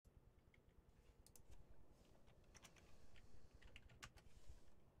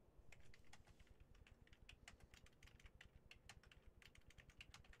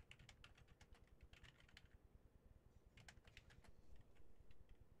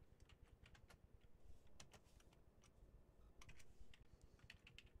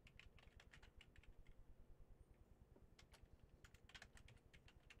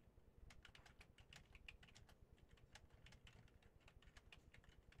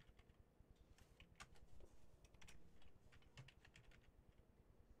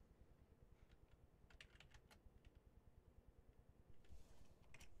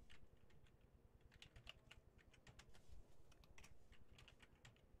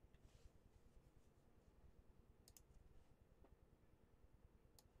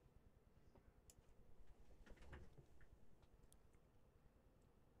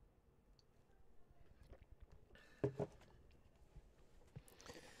Okay,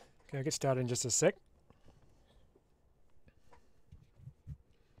 I'll get started in just a sec.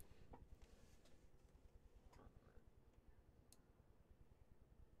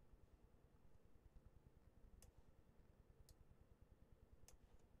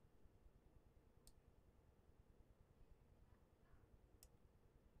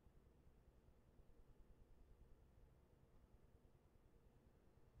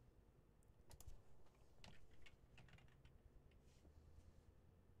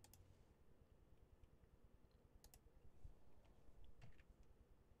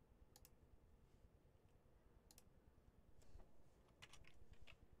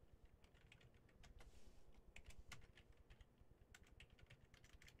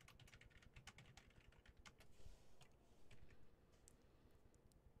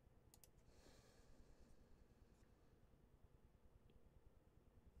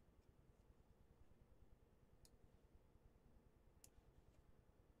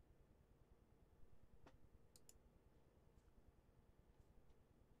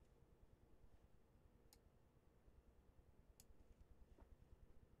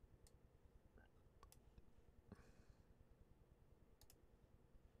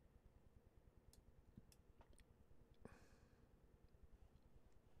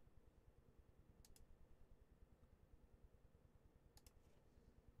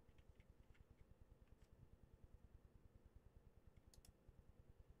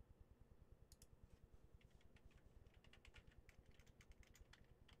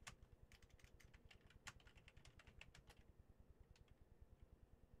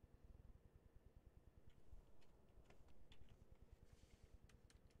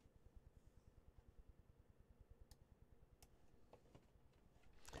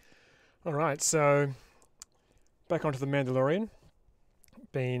 All right, so back onto the Mandalorian.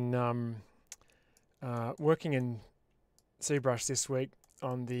 Been working in ZBrush this week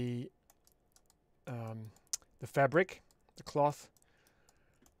on the fabric, the cloth,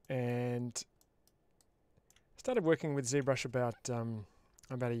 and started working with ZBrush about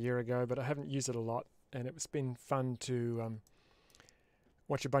a year ago, but I haven't used it a lot, and it's been fun to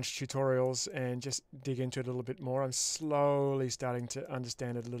watch a bunch of tutorials and just dig into it a little bit more. I'm slowly starting to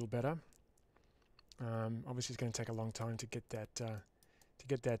understand it a little better. Obviously, it's going to take a long time to get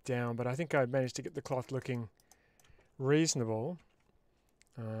that down, but I think I managed to get the cloth looking reasonable.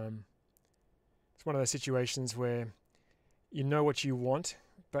 It's one of those situations where you know what you want,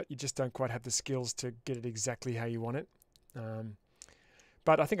 but you just don't quite have the skills to get it exactly how you want it.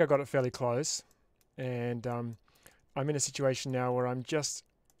 But I think I got it fairly close, and I'm in a situation now where I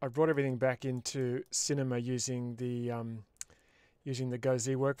brought everything back into Cinema using the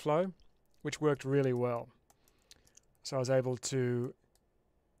GoZ workflow, which worked really well. So I was able to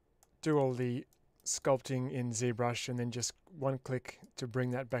do all the sculpting in ZBrush and then just one click to bring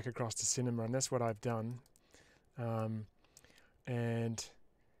that back across to Cinema, and that's what I've done. And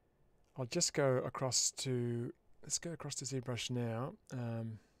I'll just let's go across to ZBrush now.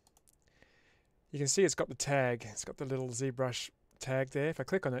 You can see it's got the tag, it's got the little ZBrush tag there. If I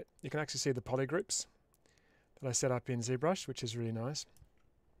click on it, you can actually see the polygroups that I set up in ZBrush, which is really nice.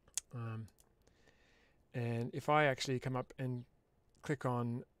 And if I actually come up and click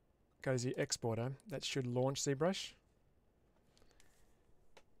on GoZ Exporter, that should launch ZBrush.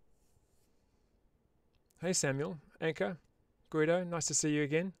 Hey Samuel, Anchor, Guido, nice to see you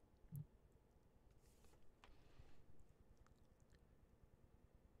again.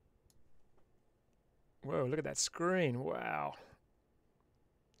 Whoa, look at that screen, wow.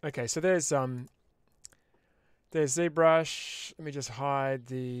 Okay, so there's ZBrush. Let me just hide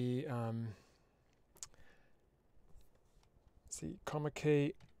the comma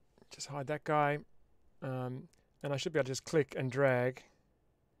key, just hide that guy, and I should be able to just click and drag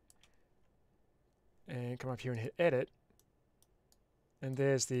and come up here and hit edit, and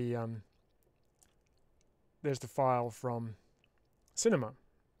there's the file from Cinema.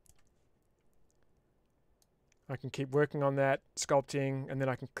 I can keep working on that, sculpting, and then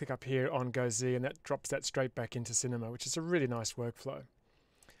I can click up here on GoZ, and that drops that straight back into Cinema, which is a really nice workflow.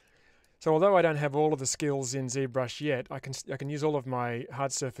 So although I don't have all of the skills in ZBrush yet, I can use all of my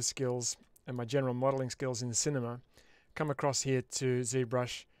hard surface skills and my general modeling skills in Cinema, come across here to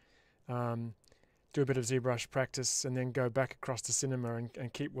ZBrush, do a bit of ZBrush practice, and then go back across to Cinema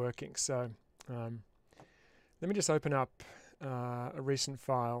and keep working. So let me just open up a recent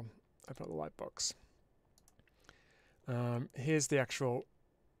file, open up the Lightbox. Here's the actual,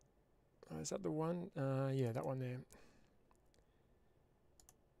 is that the one? Yeah, that one there.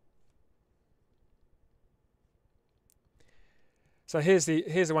 So here's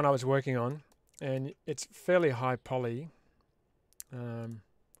the one I was working on. and it's fairly high poly.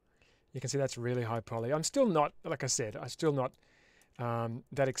 You can see that's really high poly. I'm still not, like I said, I'm still not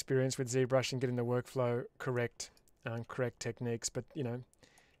that experienced with ZBrush and getting the workflow correct, correct techniques, but you know,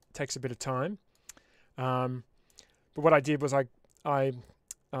 it takes a bit of time. But what I did was I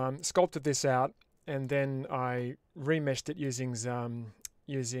sculpted this out, and then I remeshed it using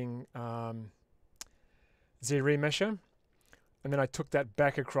Z-Remesher, and then I took that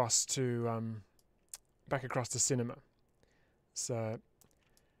back across to Cinema. So,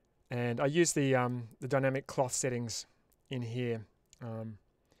 and I used the dynamic cloth settings in here and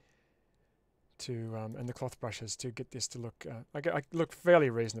the cloth brushes to get this to look I look fairly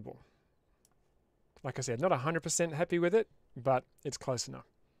reasonable. Like I said, not 100% happy with it, but it's close enough.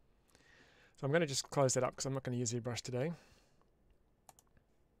 So I'm going to just close that up because I'm not going to use ZBrush today.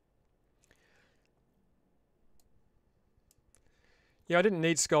 Yeah, I didn't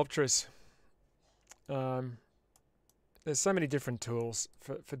need Sculptress. There's so many different tools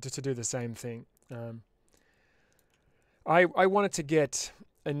to do the same thing. I wanted to get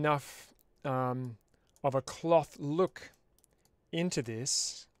enough of a cloth look into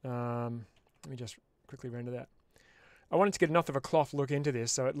this. Let me just quickly render that. I wanted to get enough of a cloth look into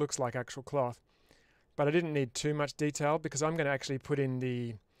this so it looks like actual cloth, but I didn't need too much detail because I'm going to actually put in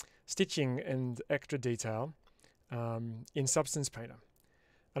the stitching and extra detail in Substance Painter.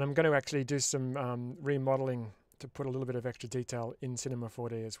 And I'm going to actually do some remodeling to put a little bit of extra detail in Cinema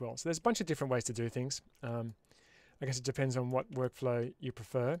 4D as well. So there's a bunch of different ways to do things. I guess it depends on what workflow you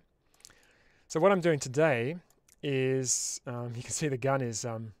prefer. So what I'm doing today is, you can see the gun is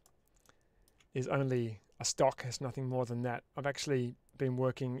only a stock. It's nothing more than that. I've actually been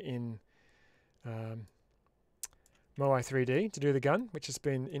working in Moai 3D to do the gun, which has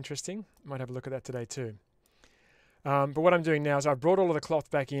been interesting. Might have a look at that today too. But what I'm doing now is I've brought all of the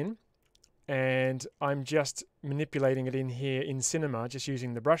cloth back in, and I'm just manipulating it in here in Cinema, just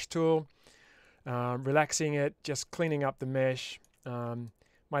using the brush tool, relaxing it, just cleaning up the mesh,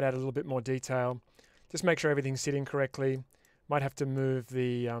 might add a little bit more detail, just make sure everything's sitting correctly, might have to move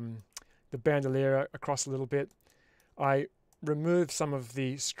the bandolier across a little bit. I removed some of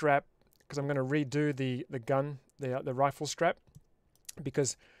the strap because I'm going to redo the gun, the rifle strap,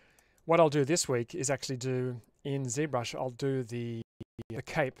 because what I'll do this week is actually do in ZBrush, I'll do the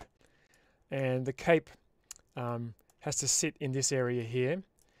cape, and the cape has to sit in this area here,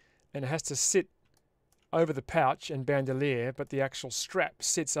 and it has to sit over the pouch and bandolier, but the actual strap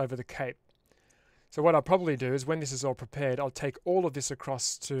sits over the cape. So what I'll probably do is when this is all prepared, I'll take all of this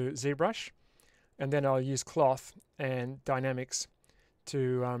across to ZBrush, and then I'll use cloth and dynamics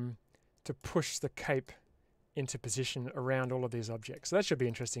to push the cape into position around all of these objects. So that should be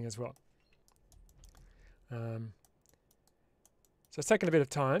interesting as well. So it's taken a bit of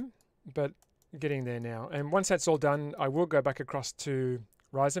time, but getting there now. And once that's all done, I will go back across to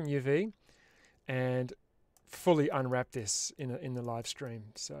Rhizome UV and fully unwrap this in the live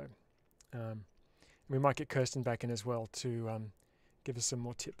stream. So we might get Kirsten back in as well to give us some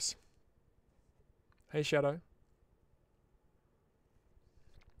more tips. Hey, Shadow.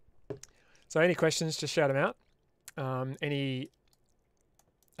 So any questions, just shout them out. Any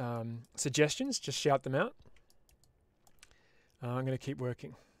suggestions, just shout them out. I'm going to keep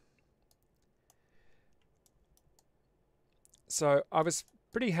working. So I was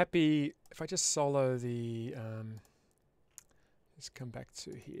pretty happy if I just solo the, let's come back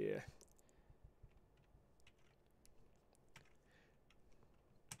to here.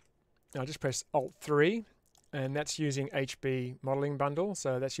 I'll just press Alt-3, and that's using HB modeling bundle.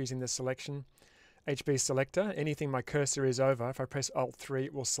 So that's using the selection, HB selector. Anything my cursor is over, if I press Alt-3,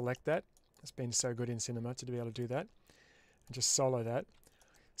 it will select that. It's been so good in Cinema to be able to do that. And just solo that.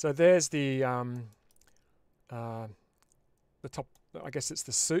 So there's the top, I guess it's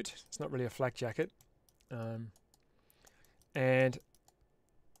the suit. It's not really a flak jacket. And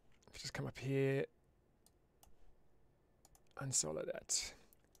just come up here, unsolo that.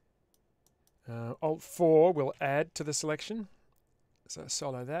 Alt-4 will add to the selection. So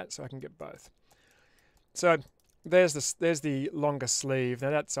solo that so I can get both. So there's the longer sleeve.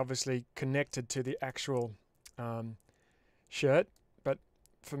 Now that's obviously connected to the actual shirt, but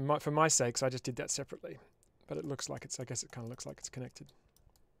for my sakes, I just did that separately. But it looks like I guess it kind of looks like it's connected.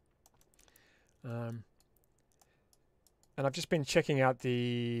 And I've just been checking out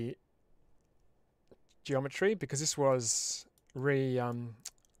the geometry because this was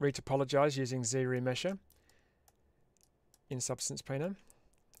retopologized using Z-Remesher in Substance Painter,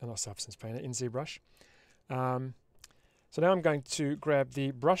 not Substance Painter, in ZBrush. So now I'm going to grab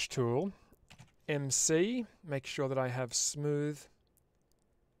the brush tool, MC, make sure that I have smooth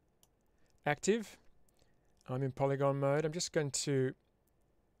active. I'm in polygon mode. I'm just going to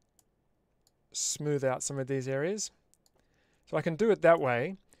smooth out some of these areas. So I can do it that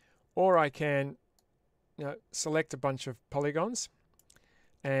way, or I can select a bunch of polygons,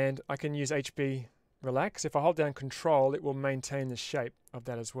 and I can use HB relax. If I hold down Control, it will maintain the shape of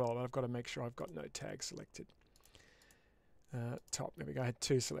that as well. But I've got to make sure I've got no tag selected. Top, there we go, I had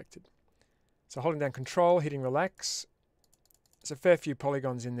 2 selected. So holding down Control, hitting relax. There's a fair few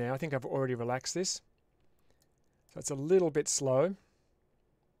polygons in there. I think I've already relaxed this. So it's a little bit slow.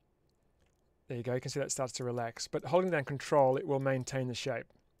 There you go, you can see that starts to relax. But holding down Control, it will maintain the shape.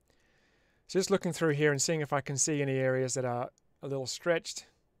 So just looking through here and seeing if I can see any areas that are a little stretched.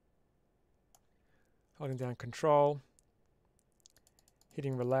 Holding down Control,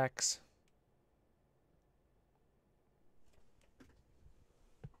 hitting relax.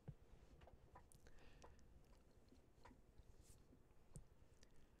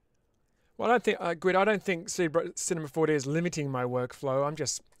 Well, I don't think, Grid, I don't think Cinema 4D is limiting my workflow. I'm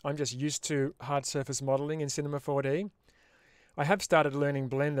just used to hard surface modeling in Cinema 4D. I have started learning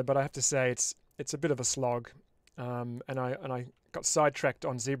Blender, but I have to say it's a bit of a slog. And I got sidetracked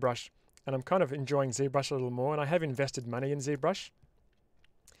on ZBrush, and I'm kind of enjoying ZBrush a little more, and I have invested money in ZBrush.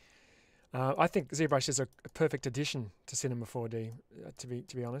 I think ZBrush is a perfect addition to Cinema 4D, to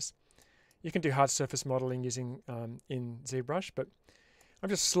be honest. You can do hard surface modeling using in ZBrush, but I'm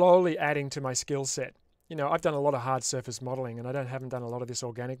just slowly adding to my skill set. I've done a lot of hard surface modeling, and I haven't done a lot of this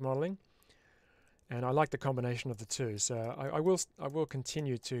organic modeling. And I like the combination of the two. So I will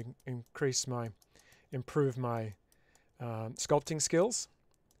continue to improve my sculpting skills,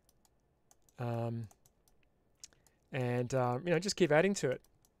 and just keep adding to it.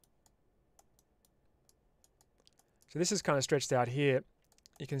 So this is kind of stretched out here.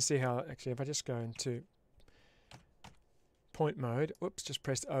 You can see how actually if I just go into point mode, whoops, just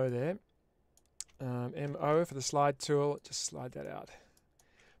pressed O there. MO for the slide tool, just slide that out.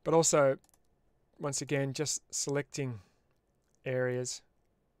 But also, once again, just selecting areas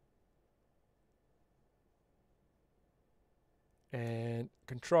and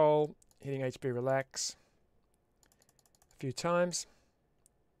Control, hitting HB relax a few times.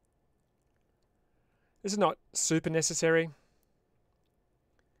 This is not super necessary,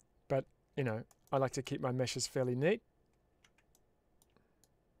 but I like to keep my meshes fairly neat.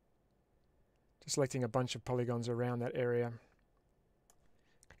 Just selecting a bunch of polygons around that area.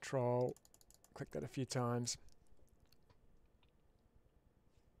 Control, click that a few times.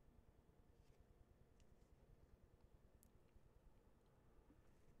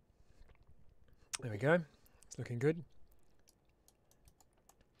 There we go. It's looking good.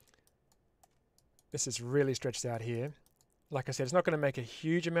 This is really stretched out here. Like I said, it's not going to make a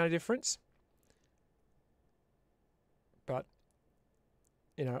huge amount of difference. But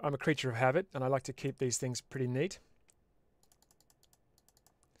I'm a creature of habit, and I like to keep these things pretty neat,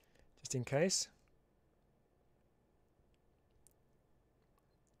 just in case.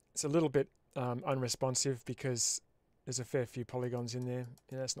 It's a little bit unresponsive because there's a fair few polygons in there.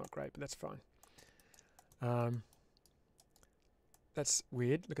 That's not great, but that's fine. That's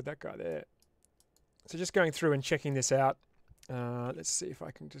weird. Look at that guy there. So just going through and checking this out. Let's see if I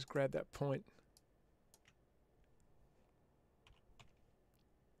can just grab that point.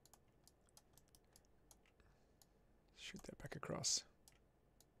 Shoot that back across.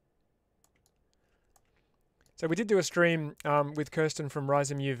 So we did do a stream with Kirsten from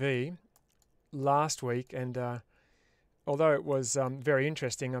Rhizome UV last week, and although it was very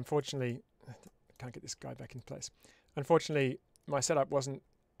interesting, unfortunately, I can't get this guy back in place. Unfortunately, my setup wasn't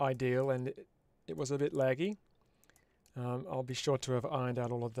ideal, and it was a bit laggy. I'll be sure to have ironed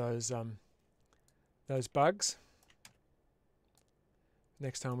out all of those bugs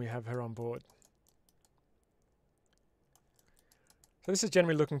next time we have her on board. So this is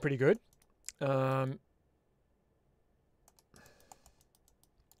generally looking pretty good. Whoa,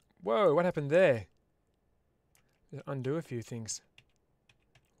 what happened there? Undo a few things.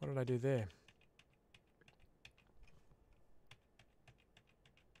 What did I do there?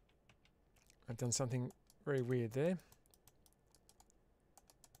 I've done something very weird there.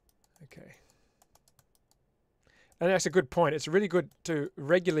 Okay. And that's a good point. It's really good to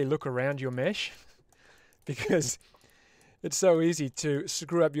regularly look around your mesh because it's so easy to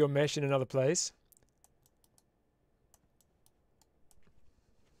screw up your mesh in another place.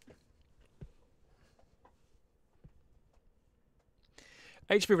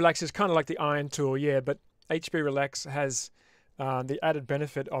 HB Relax is kind of like the iron tool, yeah, but HB Relax has the added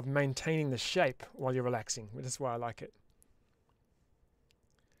benefit of maintaining the shape while you're relaxing. That's why I like it.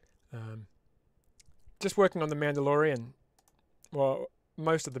 Just working on the Mandalorian. Well,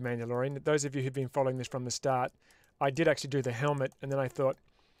 most of the Mandalorian. Those of you who've been following this from the start, I did actually do the helmet, and then I thought,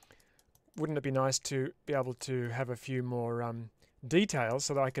 wouldn't it be nice to be able to have a few more details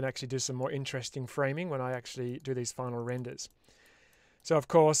so that I can actually do some more interesting framing when I actually do these final renders. So of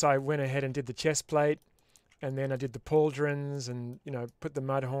course I went ahead and did the chest plate, and then I did the pauldrons, and put the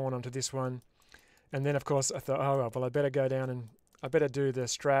mud horn onto this one. And then of course I thought, oh well, I better go down and I better do the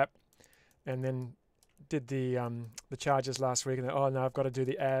strap, and then did the charges last week, and then, oh no, I've got to do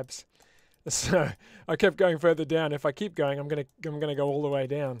the abs. So I kept going further down. If I keep going, I'm gonna go all the way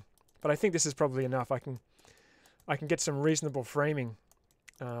down. But I think this is probably enough. I can get some reasonable framing,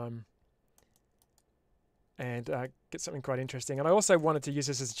 and get something quite interesting. And I also wanted to use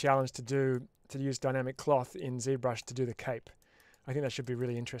this as a challenge to use dynamic cloth in ZBrush to do the cape. I think that should be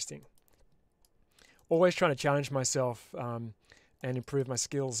really interesting. Always trying to challenge myself and improve my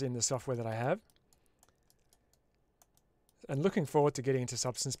skills in the software that I have. And looking forward to getting into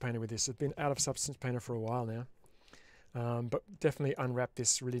Substance Painter with this. I've been out of Substance Painter for a while now, but definitely unwrap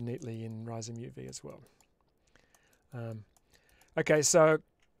this really neatly in Rising UV as well. Okay, so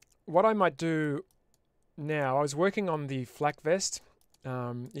what I might do now, I was working on the flak vest.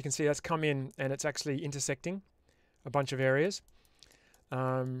 You can see that's come in and it's actually intersecting a bunch of areas.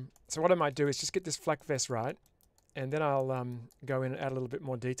 So what I might do is just get this flak vest right, and then I'll go in and add a little bit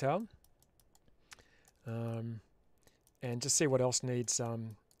more detail, and just see what else needs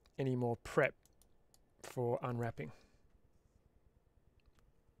any more prep for unwrapping.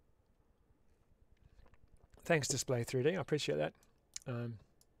 Thanks, Display 3D. I appreciate that.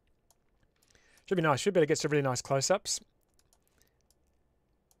 Should be nice. Should be able to get some really nice close-ups.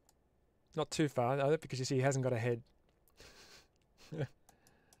 Not too far, though, because you see he hasn't got a head.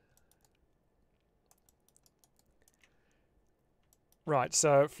 Right,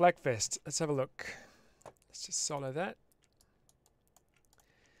 so flak vest. Let's have a look. Let's just solo that.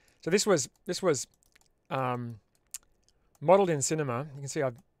 So this was modeled in Cinema. You can see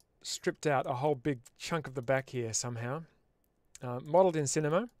I've stripped out a whole big chunk of the back here somehow. Modeled in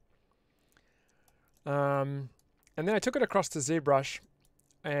Cinema. And then I took it across to ZBrush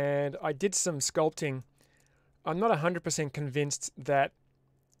and I did some sculpting. I'm not 100% convinced that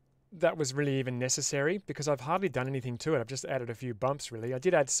that was really even necessary, because I've hardly done anything to it. I've just added a few bumps, really. I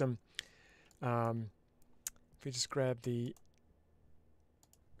did add some, if we just grab the,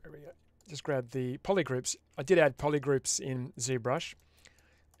 there we go, just grab the polygroups. I did add polygroups in ZBrush,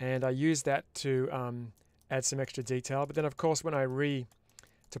 and I used that to add some extra detail. But then, of course, when I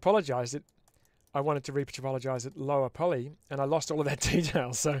re-topologized it, I wanted to re-topologize it lower poly, and I lost all of that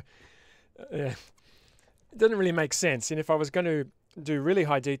detail. So it doesn't really make sense. And if I was going to do really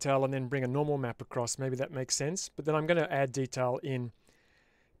high detail and then bring a normal map across, maybe that makes sense. But then I'm going to add detail in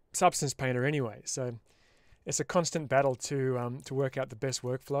Substance Painter anyway. So it's a constant battle to work out the best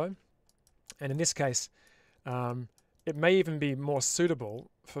workflow. And in this case, it may even be more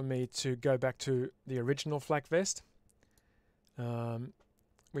suitable for me to go back to the original flak vest,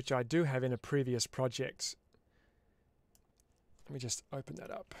 which I do have in a previous project. Let me just open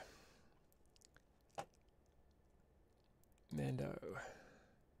that up. Mando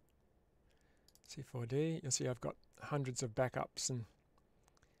C4D. You'll see I've got hundreds of backups, and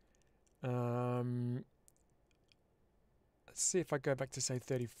let's see if I go back to say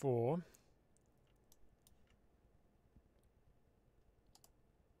 34.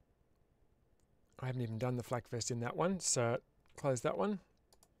 I haven't even done the flak vest in that one, so close that one.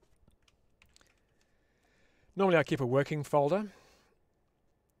 Normally I keep a working folder.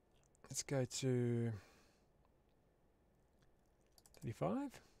 Let's go to 35.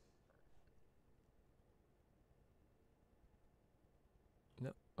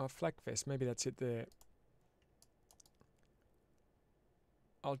 No, oh, flak vest, maybe that's it there.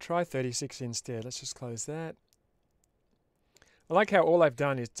 I'll try 36 instead. Let's just close that. I like how all I've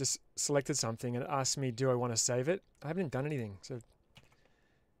done is just selected something and asked me, do I want to save it? I haven't done anything, so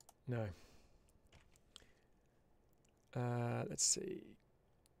no. Let's see.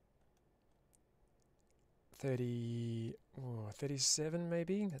 37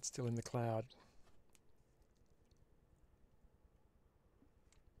 maybe? That's still in the cloud.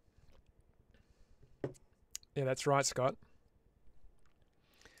 Yeah, that's right, Scott.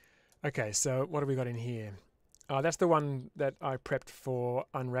 Okay, so what have we got in here? That's the one that I prepped for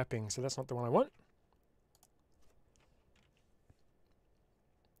unwrapping, so that's not the one I want.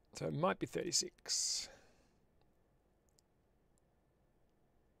 So it might be 36.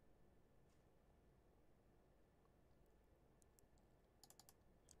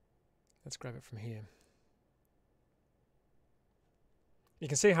 Let's grab it from here. You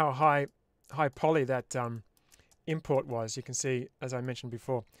can see how high poly that import was. You can see, as I mentioned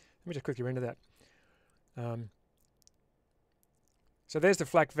before. Let me just quickly render that. So there's the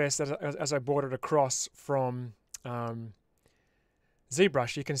flak vest as I brought it across from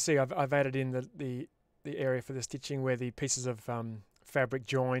ZBrush. You can see I've added in the area for the stitching where the pieces of fabric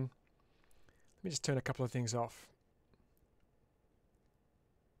join. Let me just turn a couple of things off.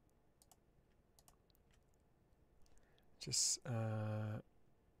 Just turn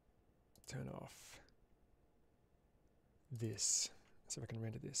off this. Let's see if I can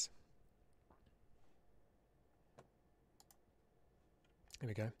render this. There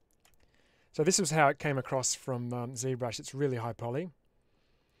we go. So this was how it came across from ZBrush. It's really high poly.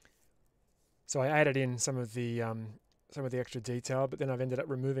 So I added in some of the extra detail, but then I've ended up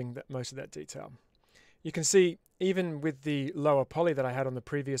removing most of that detail. You can see even with the lower poly that I had on the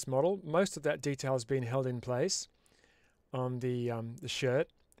previous model, most of that detail has been held in place on the shirt,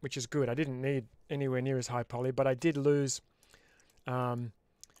 which is good. I didn't need anywhere near as high poly, but I did lose some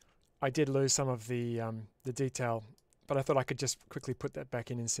of the detail. But I thought I could just quickly put that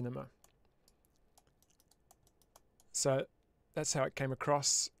back in Cinema. So that's how it came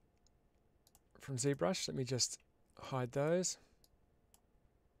across from ZBrush. Let me just hide those.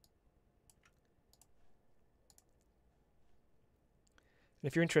 And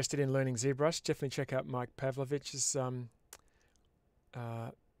if you're interested in learning ZBrush, definitely check out Mike Pavlovich's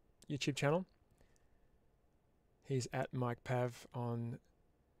YouTube channel. He's at Mike Pav on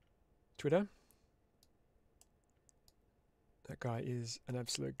Twitter. That guy is an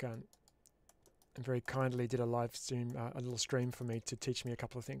absolute gun, and very kindly did a live stream, a little stream for me to teach me a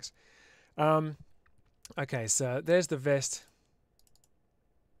couple of things. Okay, so there's the vest.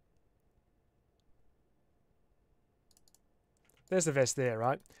 There's the vest there,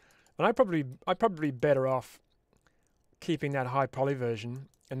 right? And I'd probably better off keeping that high poly version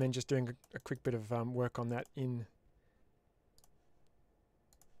and then just doing a quick bit of work on that in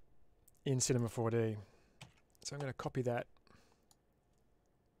Cinema 4D. So I'm going to copy that.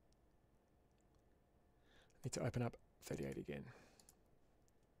 Need to open up 38 again.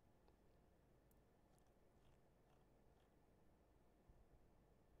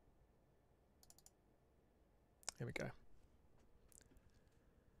 There we go.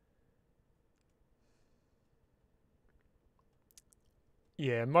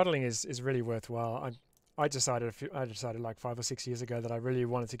 Yeah, modeling is really worthwhile. I decided like 5 or 6 years ago that I really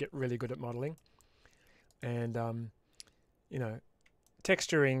wanted to get really good at modeling, and you know,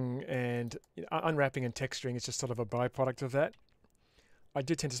 texturing and unwrapping and texturing is just sort of a byproduct of that. I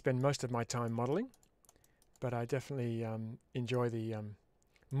do tend to spend most of my time modeling, but I definitely enjoy the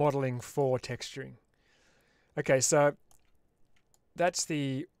modeling for texturing. Okay, so that's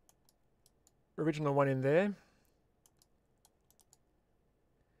the original one in there.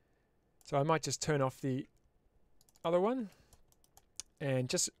 So I might just turn off the other one and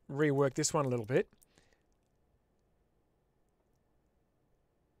just rework this one a little bit.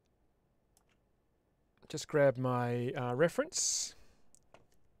 Just grab my reference.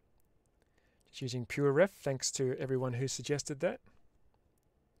 Just using Pure Ref, thanks to everyone who suggested that.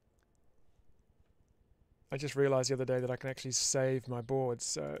 I just realized the other day that I can actually save my boards,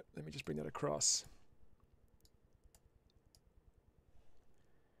 so let me just bring that across.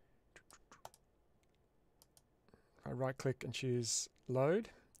 If I right click and choose load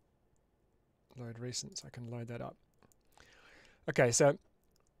recent, so I can load that up. Okay, so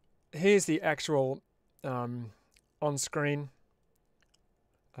here's the actual on-screen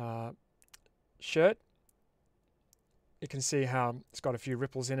shirt. You can see how it's got a few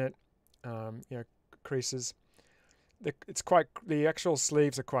ripples in it, creases. The actual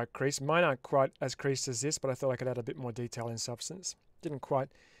sleeves are quite creased. Mine aren't quite as creased as this, but I thought I could add a bit more detail and substance. Didn't quite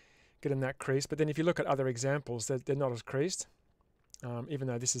get in that crease, but then if you look at other examples, they're not as creased. Even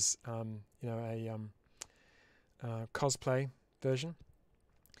though this is a cosplay version.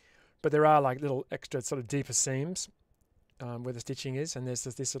 But there are like little extra sort of deeper seams where the stitching is, and there's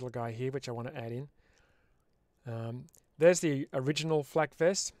this little guy here which I want to add in. There's the original flak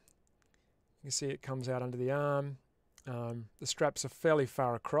vest. You can see it comes out under the arm. The straps are fairly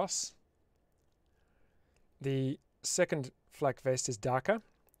far across. The second flak vest is darker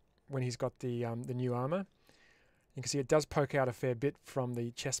when he's got the new armor. You can see it does poke out a fair bit from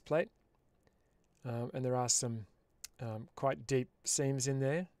the chest plate, and there are some quite deep seams in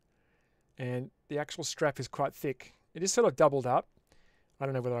there. And the actual strap is quite thick. It is sort of doubled up. I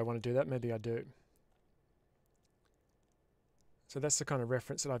don't know whether I want to do that. Maybe I do. So that's the kind of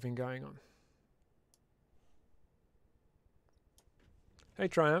reference that I've been going on. Hey,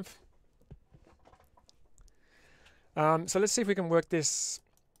 Triumph. So let's see if we can work this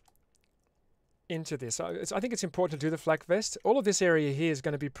into this. I think it's important to do the flak vest. All of this area here is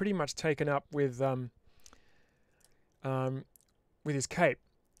going to be pretty much taken up with his cape.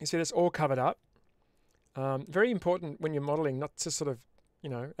 You see, that's all covered up. Very important when you're modeling not to sort of,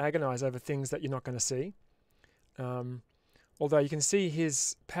 agonize over things that you're not going to see. Although you can see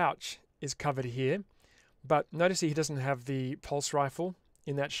his pouch is covered here, but notice he doesn't have the pulse rifle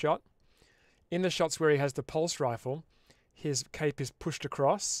in that shot. In the shots where he has the pulse rifle, his cape is pushed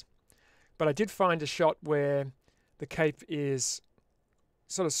across. But I did find a shot where the cape is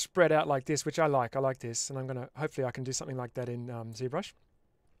sort of spread out like this, which I like. I like this, and hopefully I can do something like that in ZBrush.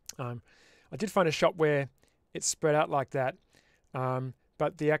 I did find a shot where it's spread out like that,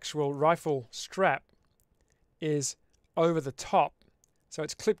 but the actual rifle strap is over the top. So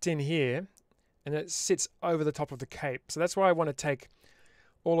it's clipped in here, and it sits over the top of the cape. So that's why I want to take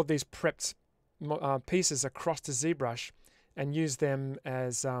all of these prepped pieces across to ZBrush and use them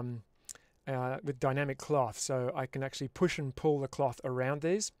as with dynamic cloth, so I can actually push and pull the cloth around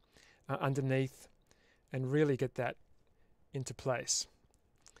these underneath and really get that into place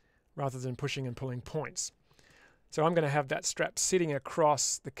rather than pushing and pulling points. So I'm going to have that strap sitting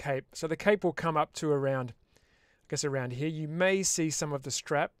across the cape. So the cape will come up to around, I guess around here. You may see some of the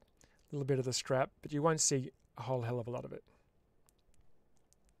strap, a little bit of the strap, but you won't see a whole hell of a lot of it.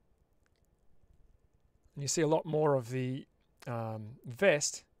 And you see a lot more of the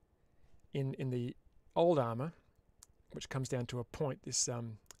vest in the old armor, which comes down to a point, this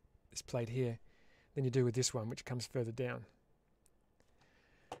plate here, than you do with this one, which comes further down.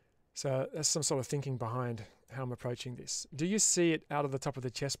 So that's some sort of thinking behind how I'm approaching this. Do you see it out of the top of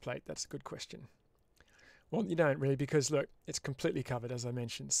the chest plate? That's a good question. Well, you don't really, because look, it's completely covered, as I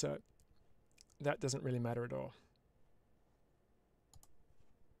mentioned, so that doesn't really matter at all.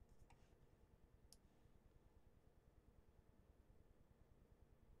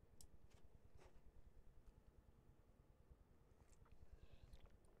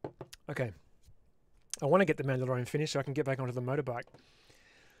 Okay, I want to get the Mandalorian finished so I can get back onto the motorbike.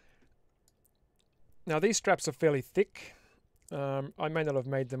 Now these straps are fairly thick. I may not have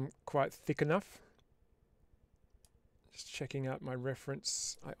made them quite thick enough. Just checking out my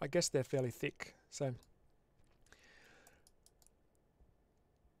reference. I guess they're fairly thick. So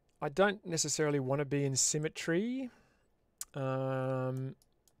I don't necessarily want to be in symmetry. Let's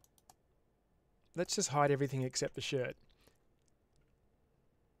just hide everything except the shirt.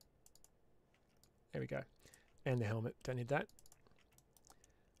 There we go. And the helmet, don't need that.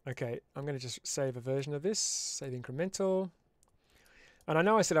 Okay, I'm going to just save a version of this, save incremental. And I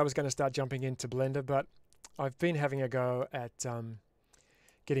know I said I was going to start jumping into Blender, but I've been having a go at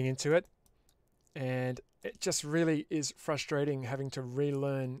getting into it. And it just really is frustrating having to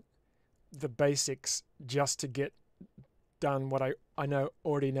relearn the basics just to get done what I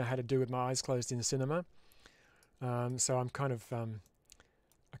already know how to do with my eyes closed in cinema. So I'm kind of...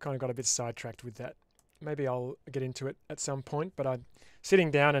 I kind of got a bit sidetracked with that. Maybe I'll get into it at some point, but I'm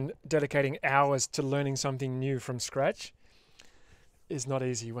sitting down and dedicating hours to learning something new from scratch is not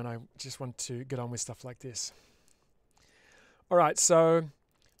easy when I just want to get on with stuff like this. All right, so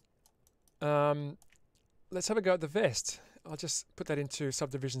let's have a go at the vest. I'll just put that into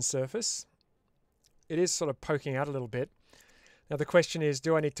subdivision surface. It is sort of poking out a little bit. Now the question is,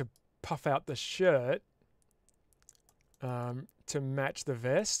 do I need to puff out the shirt to match the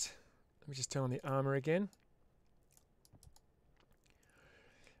vest? Let me just turn on the armor again.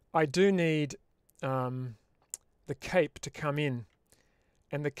 I do need the cape to come in,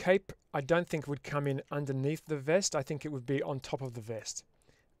 and the cape I don't think would come in underneath the vest. I think it would be on top of the vest,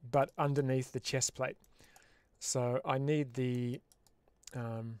 but underneath the chest plate. So I need the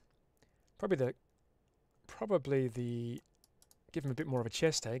probably the give him a bit more of a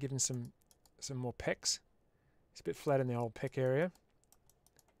chest, eh? Give him some more pecs. It's a bit flat in the old pec area.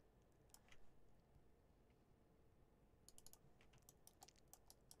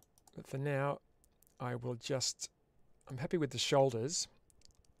 But for now, I will just... I'm happy with the shoulders.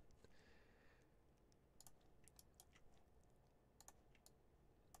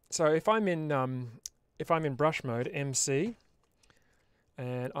 So if I'm in brush mode, MC,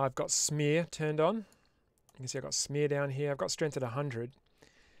 and I've got smear turned on, you can see I've got smear down here. I've got strength at 100.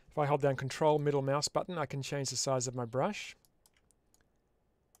 If I hold down Control middle mouse button, I can change the size of my brush.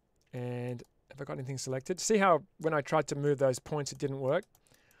 And have I got anything selected? See how when I tried to move those points, it didn't work?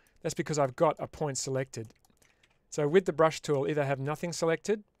 That's because I've got a point selected. So with the brush tool, either have nothing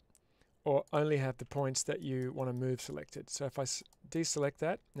selected or only have the points that you want to move selected. So if I deselect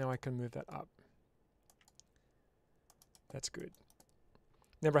that, now I can move that up. That's good.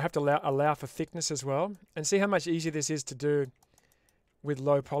 Remember, I have to allow for thickness as well. And see how much easier this is to do with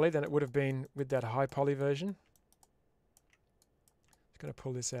low poly than it would have been with that high poly version. Just going to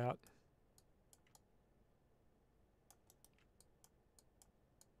pull this out.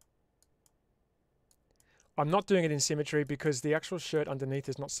 I'm not doing it in symmetry because the actual shirt underneath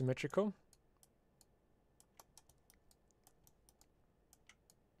is not symmetrical.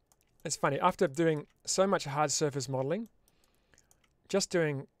 It's funny, after doing so much hard surface modeling, just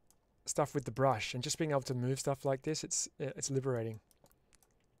doing stuff with the brush and just being able to move stuff like this, it's liberating.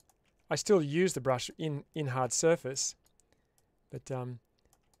 I still use the brush in hard surface, but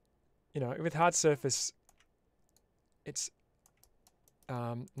you know, with hard surface, it's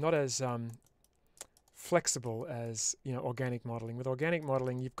not as flexible as, you know, organic modeling. With organic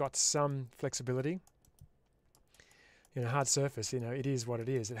modeling, you've got some flexibility. You know, hard surface, you know, it is what it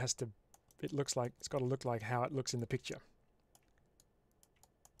is. It has to, it looks like, it's got to look like how it looks in the picture.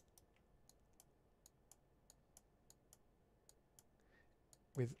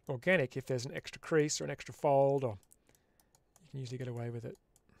 With organic, if there's an extra crease or an extra fold, or you can usually get away with it.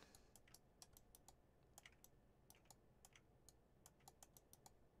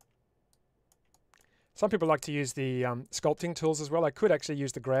 Some people like to use the sculpting tools as well. I could actually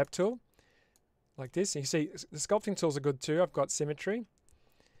use the grab tool like this. You see, the sculpting tools are good too. I've got symmetry.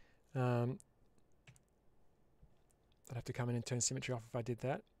 I'd have to come in and turn symmetry off if I did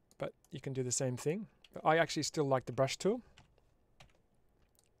that, but you can do the same thing. But I actually still like the brush tool.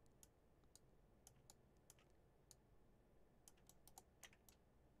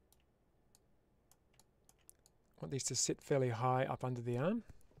 I want these to sit fairly high up under the arm.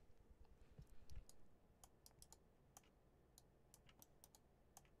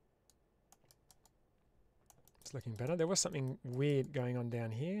 It's looking better. There was something weird going on down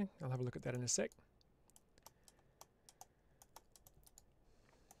here. I'll have a look at that in a sec.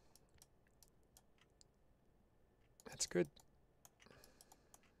 That's good.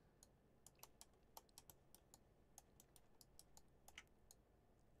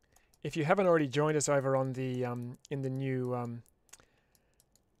 If you haven't already joined us over on the in the new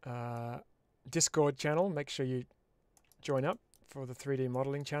Discord channel, make sure you join up for the 3D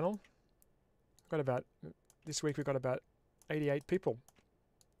modeling channel. We've got about, this week we've got about 88 people.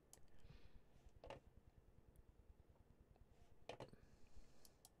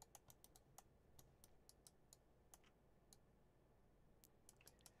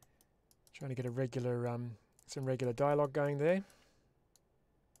 Trying to get a regular some regular dialogue going there.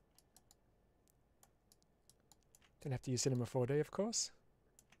 Don't have to use Cinema 4D, of course.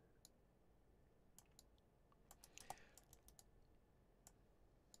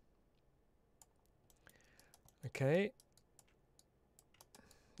 Okay.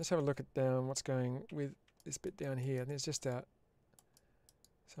 Let's have a look at what's going with this bit down here. There's just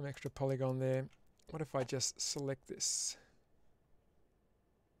some extra polygon there. What if I just select this?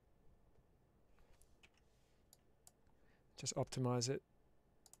 Just optimize it.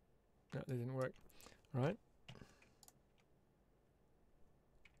 No, that didn't work. All right.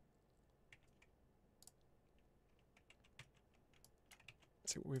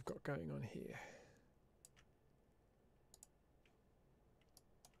 See what we've got going on here.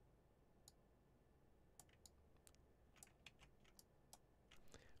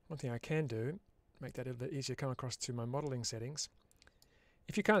 One thing I can do, make that a little bit easier, come across to my modeling settings.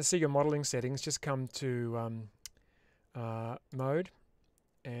 If you can't see your modeling settings, just come to mode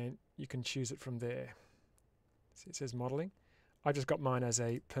and you can choose it from there. See, it says modeling. I just got mine as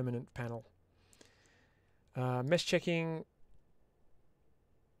a permanent panel. Mesh checking.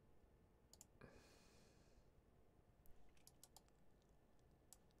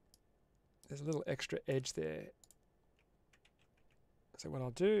 There's a little extra edge there. So what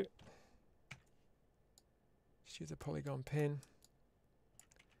I'll do, just use a polygon pen.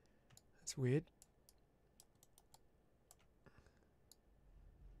 That's weird.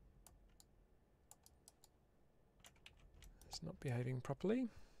 It's not behaving properly.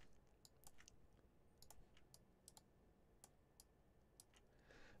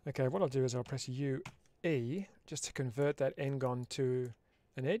 Okay, what I'll do is I'll press UE just to convert that n-gon to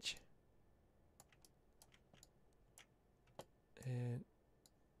an edge. And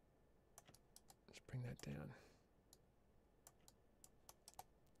let's bring that down.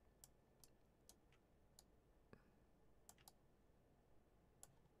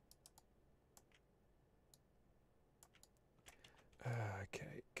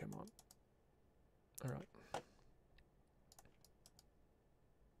 Okay, come on. All right.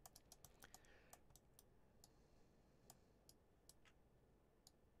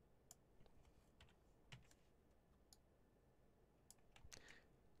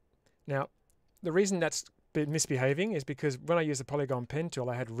 Now, the reason that's misbehaving is because when I use the polygon pen tool,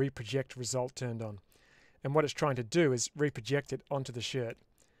 I had reproject result turned on. And what it's trying to do is reproject it onto the shirt.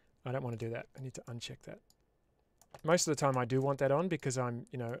 I don't want to do that. I need to uncheck that. Most of the time I do want that on because I'm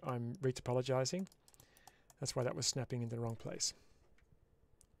retopologizing. That's why that was snapping into the wrong place.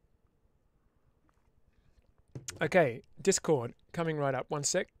 Okay, Discord coming right up. One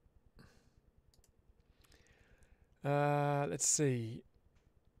sec. Let's see.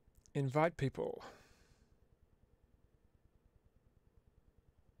 Invite people.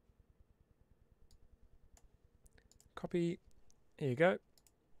 Copy. Here you go.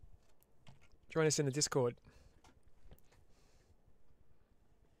 Join us in the Discord.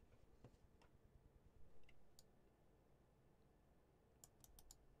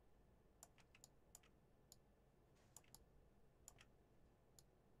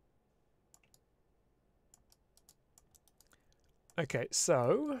 Okay,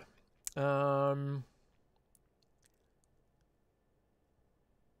 so I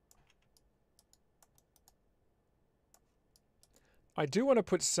do want to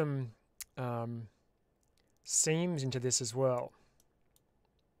put some seams into this as well.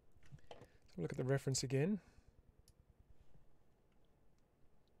 Look at the reference again.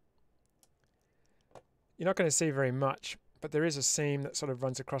 You're not going to see very much, but there is a seam that sort of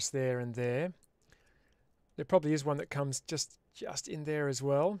runs across there and there. There probably is one that comes just in there as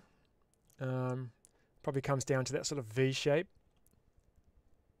well. Probably comes down to that sort of V shape.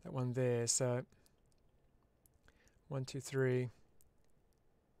 That one there. So 1, 2, 3.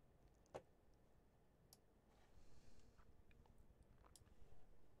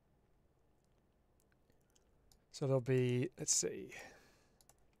 So there'll be, let's see.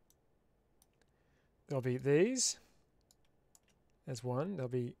 There'll be these. There's one. There'll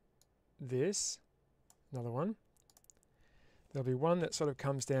be this. Another one. There'll be one that sort of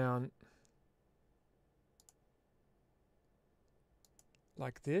comes down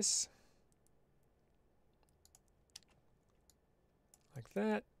like this. Like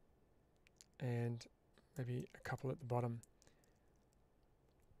that. And maybe a couple at the bottom.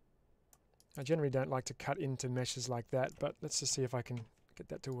 I generally don't like to cut into meshes like that, but let's just see if I can get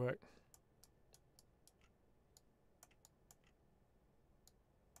that to work.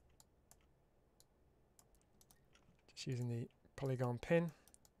 Just using the polygon pen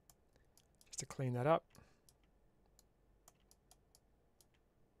just to clean that up.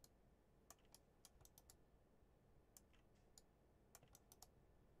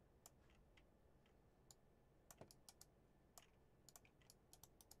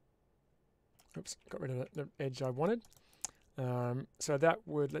 Oops, got rid of the edge I wanted. So that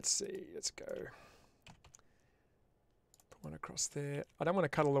would, let's see, let's go. Put one across there. I don't want to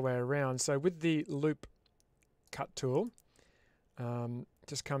cut all the way around. So with the loop cut tool,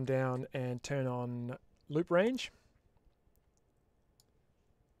 just come down and turn on loop range.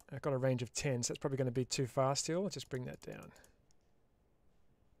 I've got a range of 10, so it's probably going to be too far still. I'll just bring that down.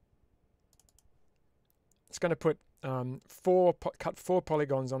 It's going to put cut 4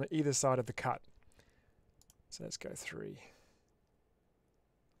 polygons on either side of the cut. So let's go 3,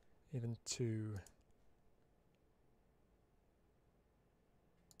 even 2.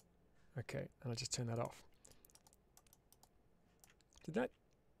 Okay, and I'll just turn that off. Did that?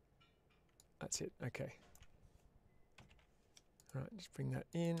 That's it, okay. All right, just bring that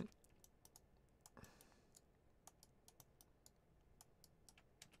in.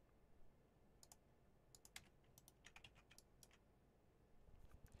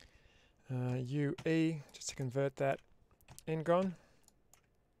 UE, just to convert that Ngon.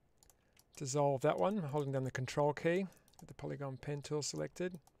 Dissolve that one, holding down the Control key with the polygon pen tool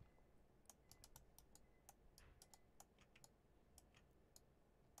selected.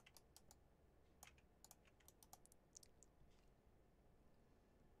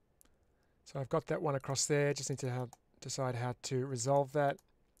 So I've got that one across there, just need to decide how to resolve that.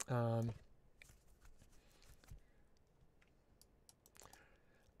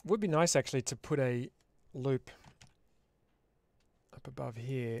 Would be nice actually to put a loop up above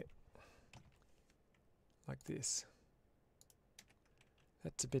here like this.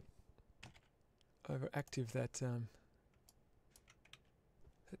 That's a bit overactive, that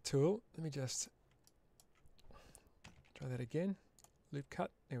tool. Let me just try that again. Loop cut,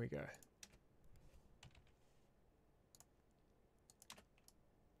 there we go.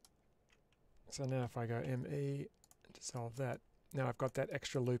 So now if I go ME, dissolve that, now I've got that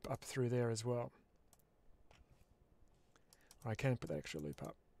extra loop up through there as well. I can put that extra loop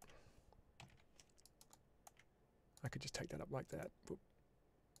up. I could just take that up like that. Boop,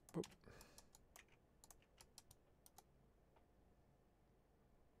 boop.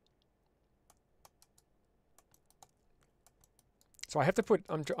 So I have to put,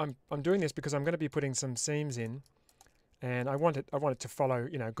 I'm doing this because I'm going to be putting some seams in, and I want it to follow,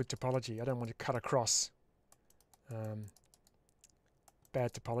 you know, good topology. I don't want to cut across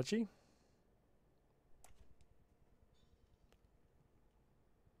bad topology.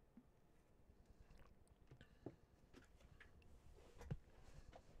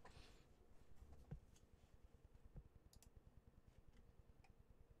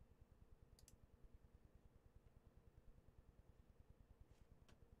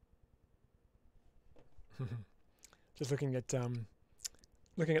 Just looking at the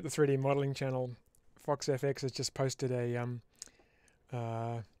 3D modeling channel, FoxFX has just posted a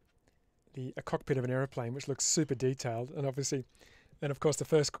cockpit of an aeroplane, which looks super detailed, and obviously, and of course, the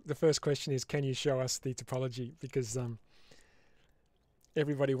first question is, can you show us the topology? Because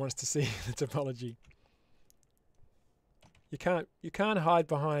everybody wants to see the topology. You can't hide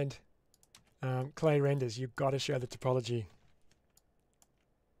behind clay renders. You've got to show the topology.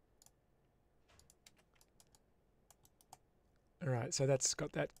 All right, so that's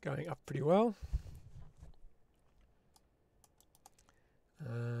got that going up pretty well.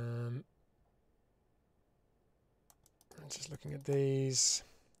 I'm just looking at these.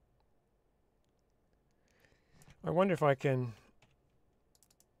 I wonder if I can.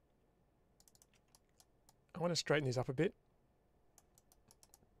 I want to straighten these up a bit.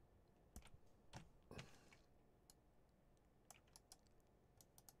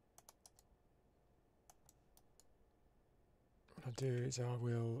 What I'll do is I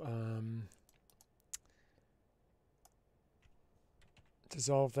will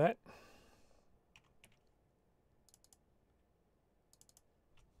dissolve that.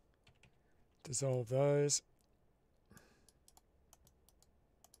 Dissolve those.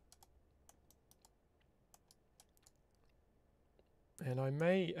 And I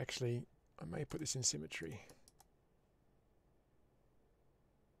may put this in symmetry.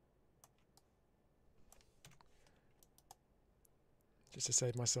 Just to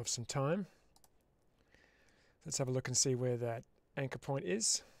save myself some time. Let's have a look and see where that anchor point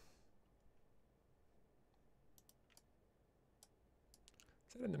is.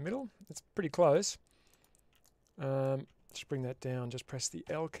 Is that in the middle? It's pretty close. Just bring that down. Just press the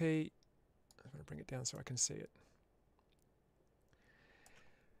L key. I'm going to bring it down so I can see it.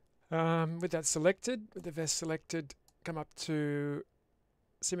 With that selected, with the vest selected, come up to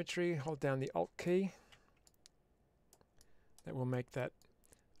symmetry, hold down the Alt key. That will make that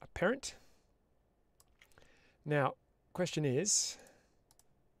apparent. Now, question is,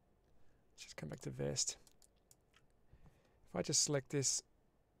 let's just come back to vest. If I just select this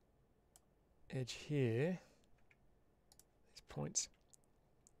edge here, these points,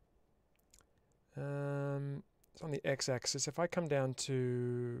 it's on the x-axis. If I come down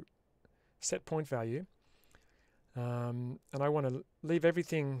to set point value, and I want to leave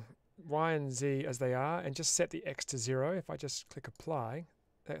everything Y and Z as they are and just set the X to 0. If I just click apply,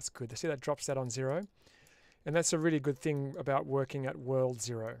 that's good. See, that drops that on 0. And that's a really good thing about working at world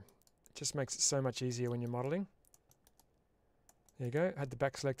 0. It just makes it so much easier when you're modeling. There you go. I had the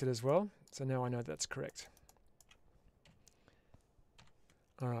back selected as well. So now I know that's correct.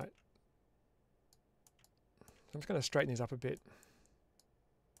 All right. I'm just going to straighten these up a bit.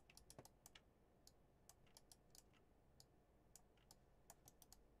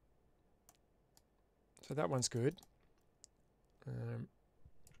 So that one's good. I'm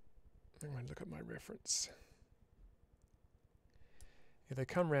going to look at my reference. Yeah, they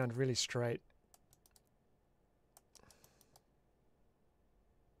come round really straight.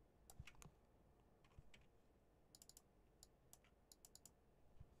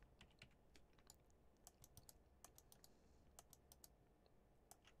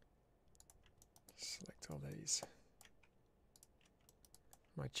 Select all these.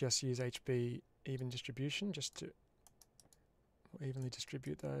 Might just use HB even distribution just to evenly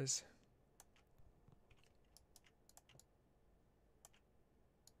distribute those.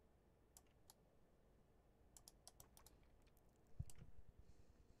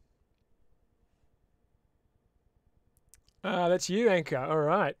 Ah, that's you, Anchor. All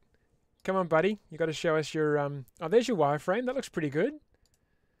right. Come on, buddy. You got to show us your... Oh, there's your wireframe. That looks pretty good.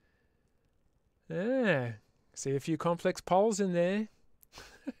 Yeah. See a few complex poles in there.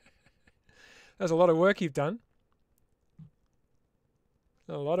 That's a lot of work you've done.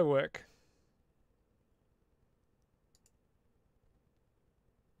 A lot of work.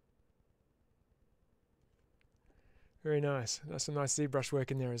 Very nice. That's some nice ZBrush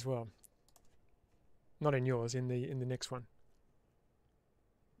work in there as well. Not in yours, in the next one.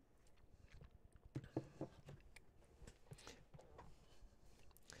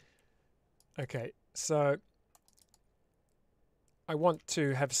 Okay, so I want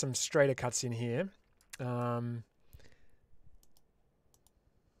to have some straighter cuts in here. How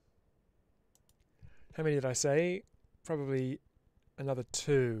many did I say? Probably another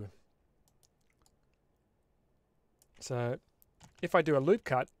 2. So if I do a loop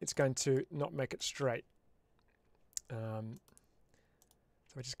cut, it's going to not make it straight. So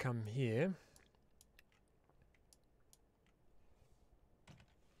I just come here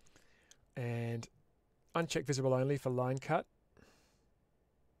and uncheck visible only for line cut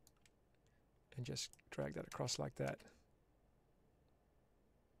and just drag that across like that.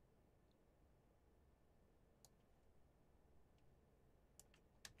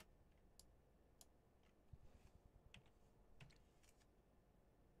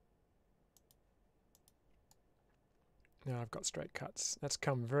 Now I've got straight cuts. That's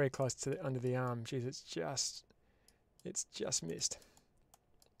come very close to the under the arm. Geez, it's just missed.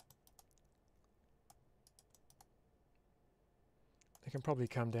 It can probably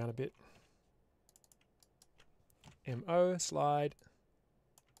come down a bit. MO, slide.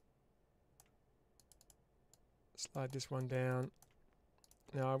 Slide this one down.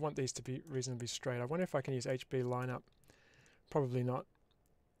 Now I want these to be reasonably straight. I wonder if I can use HB line up. Probably not.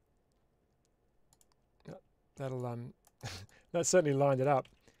 That'll that certainly lined it up.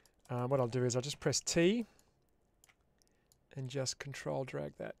 What I'll do is I'll just press T and just control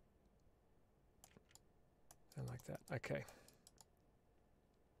drag that. And like that. Okay.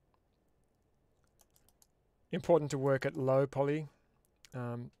 Important to work at low poly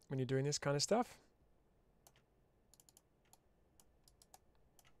when you're doing this kind of stuff.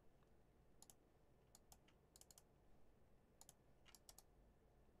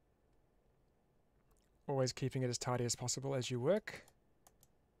 Always keeping it as tidy as possible as you work.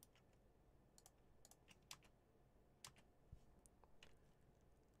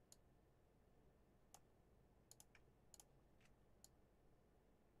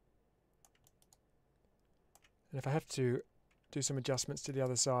 And if I have to do some adjustments to the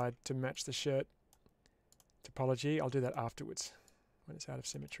other side to match the shirt topology, I'll do that afterwards when it's out of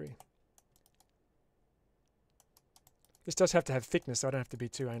symmetry. This does have to have thickness, so I don't have to be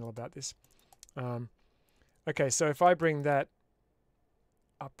too anal about this. Okay, so if I bring that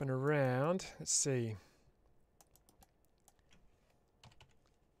up and around, let's see.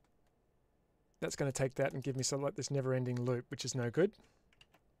 That's going to take that and give me something like this never-ending loop, which is no good.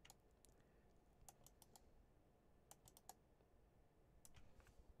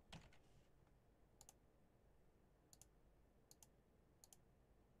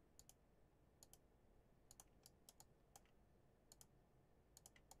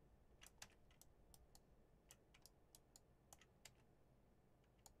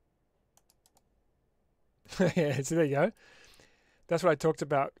 Yeah, so there you go. That's what I talked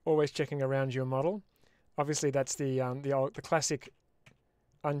about, always checking around your model. Obviously, that's the classic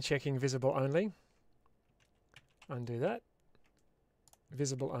unchecking visible only. Undo that.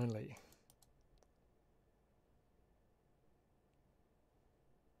 Visible only.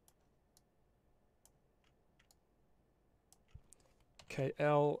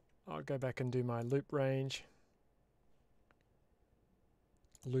 KL, I'll go back and do my loop range.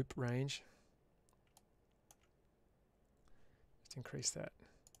 Loop range. Just increase that.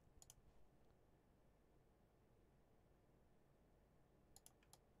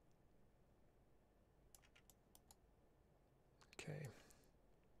 Okay.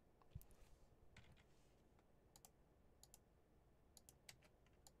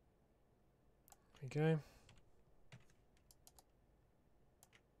 There we go.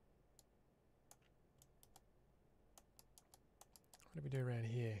 What do we do around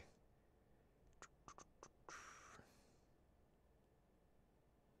here?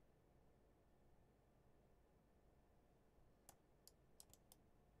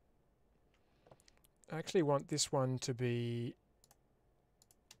 I actually want this one to be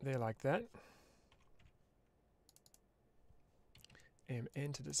there like that.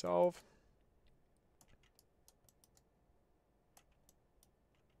 MN to dissolve.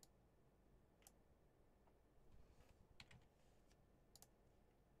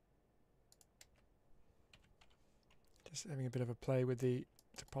 Just having a bit of a play with the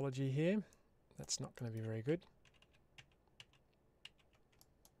topology here. That's not going to be very good.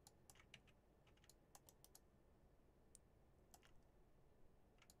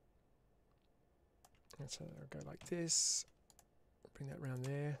 So I'll go like this. Bring that round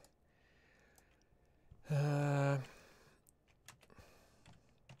there.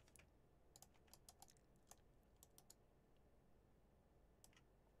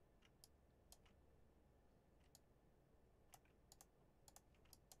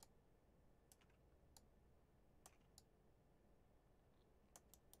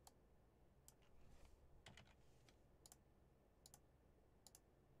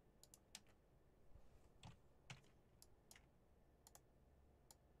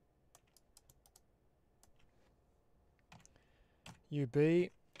 UB,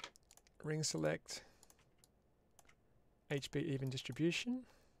 ring select, HB even distribution.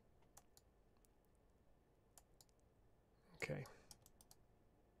 Okay.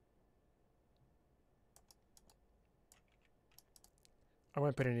 I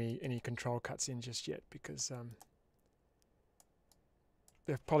won't put any control cuts in just yet because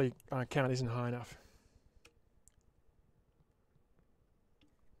the poly count isn't high enough.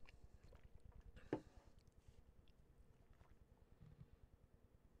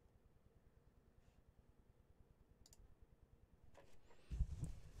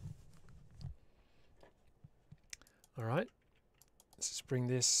 All right, let's just bring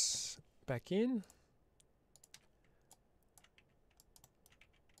this back in.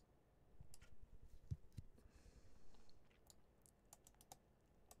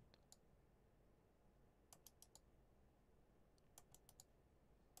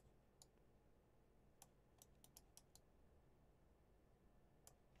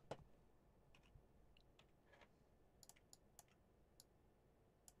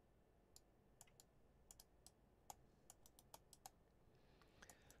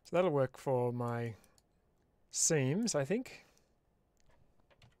 So that'll work for my seams, I think.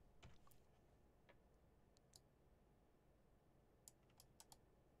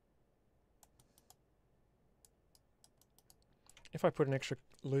 If I put an extra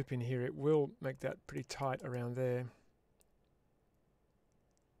loop in here, it will make that pretty tight around there.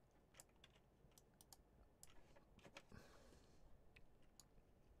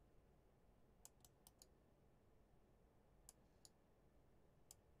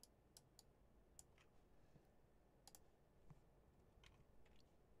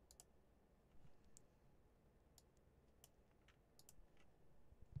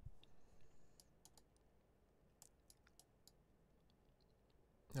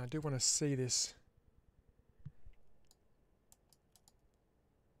 Now I do want to see this.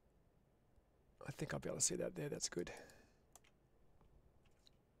 I think I'll be able to see that there. That's good.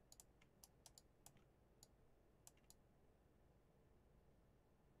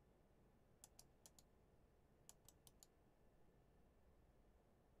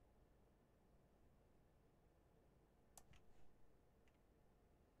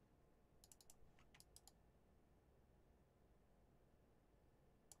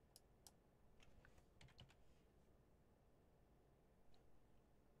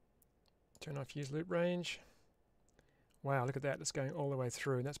 Turn off use loop range. Wow, look at that. It's going all the way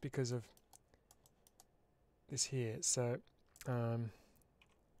through, and that's because of this here. So that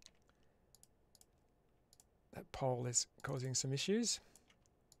pole is causing some issues.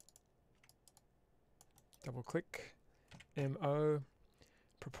 Double click, MO,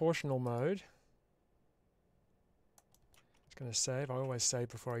 proportional mode. It's going to save. I always save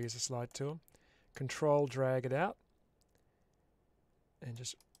before I use the slide tool. Control, drag it out, and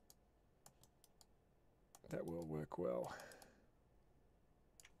just that will work well.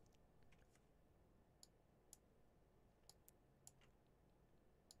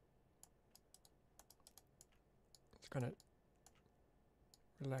 Just going to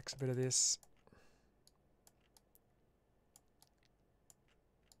relax a bit of this.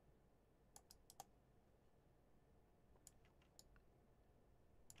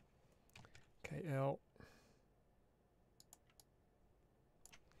 KL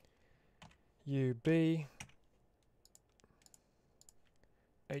UB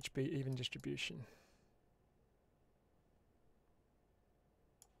HB even distribution.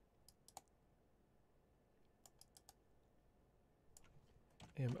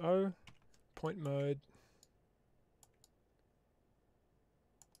 MO point mode.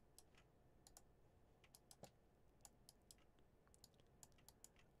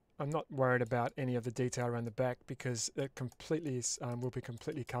 I'm not worried about any of the detail around the back because it completely will be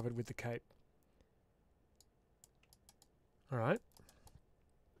completely covered with the cape. All right.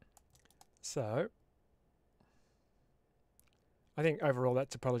 So I think overall that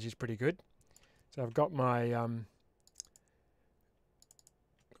topology is pretty good. So I've got my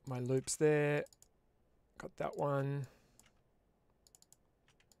my loops there. Got that one.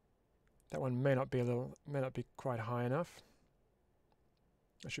 That one may not be quite high enough.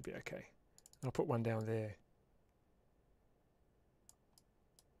 That should be okay. I'll put one down there.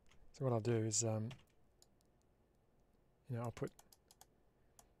 So what I'll do is, I'll put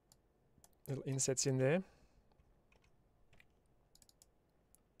little insets in there.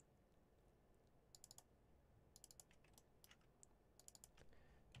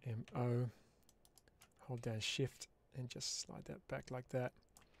 MO, hold down Shift and just slide that back like that.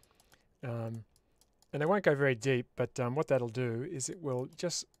 And I won't go very deep, but what that'll do is it will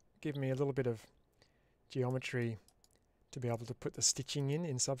just give me a little bit of geometry to be able to put the stitching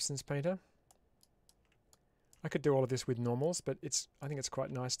in Substance Painter. I could do all of this with normals, but I think it's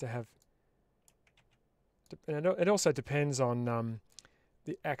quite nice to have. And it also depends on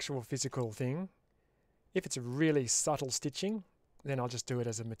the actual physical thing. If it's a really subtle stitching, then I'll just do it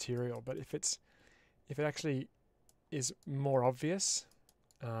as a material. But if it actually is more obvious,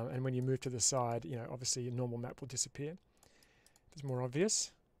 and when you move to the side, obviously your normal map will disappear. If it's more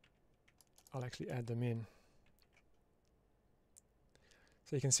obvious, I'll actually add them in.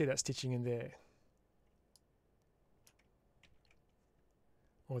 So you can see that stitching in there.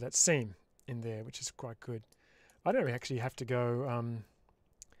 Or that seam in there, which is quite good. I don't actually have to go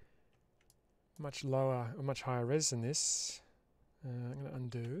much lower or much higher res than this. I'm going to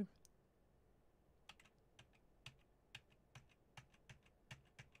undo.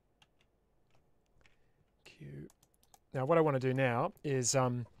 Q. Now what I want to do now is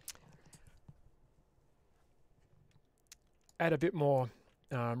add a bit more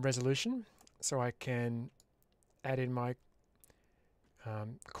resolution, so I can add in my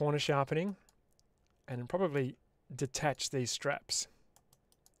corner sharpening and probably detach these straps.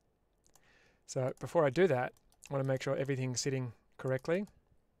 So before I do that, I want to make sure everything's sitting correctly.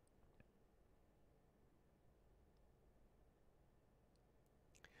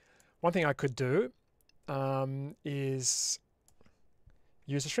 One thing I could do is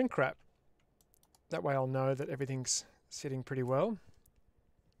use a shrink wrap. That way I'll know that everything's sitting pretty well.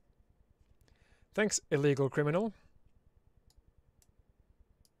 Thanks, illegal criminal.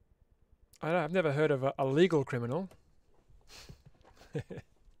 I've never heard of a legal criminal.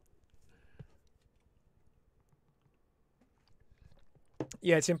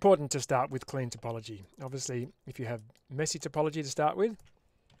 Yeah, it's important to start with clean topology. Obviously, if you have messy topology to start with,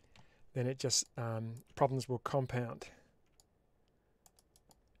 then it just problems will compound.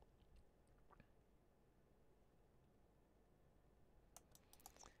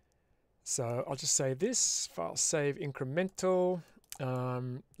 So I'll just save this. File save incremental.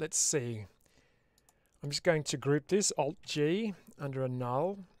 Let's see. I'm just going to group this, Alt-G, under a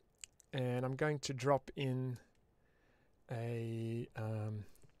null, and I'm going to drop in a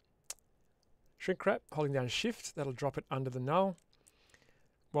shrink wrap, holding down Shift. That'll drop it under the null.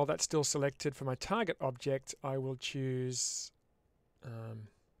 While that's still selected for my target object, I will choose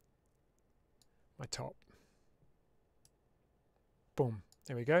my top. Boom.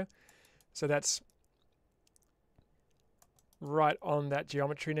 There we go. So that's right on that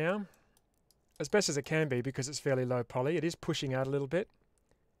geometry now, as best as it can be because it's fairly low poly. It is pushing out a little bit.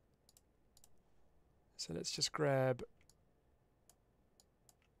 So let's just grab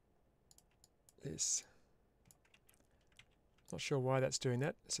this. Not sure why that's doing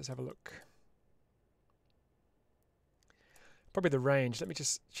that. Let's just have a look. Probably the range. Let me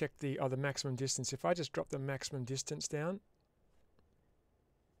just check the maximum distance. If I just drop the maximum distance down.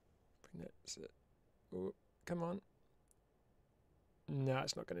 Bring that. Ooh, come on. No,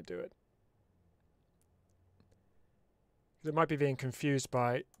 it's not going to do it. It might be being confused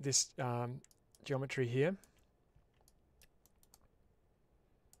by this geometry here.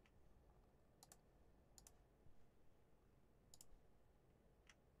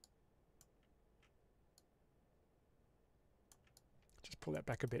 Just pull that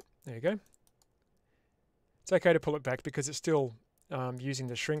back a bit. There you go. It's okay to pull it back because it's still using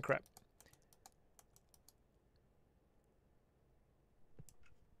the shrink wrap.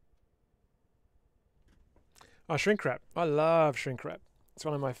 Oh, shrink wrap. I love shrink wrap. It's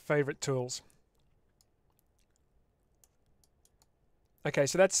one of my favorite tools. Okay,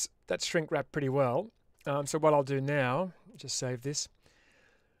 so that's shrink wrap pretty well. So what I'll do now, just save this.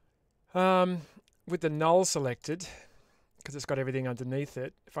 With the null selected, because it's got everything underneath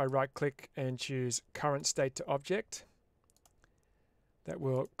it, if I right click and choose current state to object, that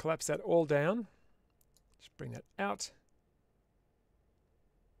will collapse that all down. Just bring that out.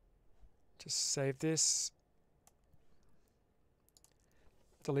 Just save this.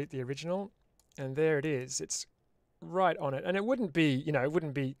 Delete the original, and there it is. It's right on it, and it wouldn't be, it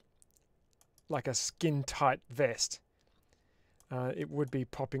wouldn't be like a skin-tight vest. It would be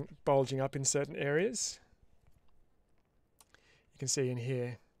bulging up in certain areas. You can see in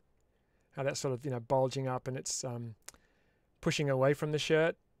here how that's sort of, bulging up, and it's pushing away from the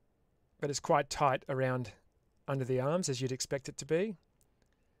shirt, but it's quite tight around under the arms, as you'd expect it to be.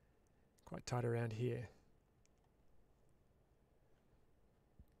 Quite tight around here.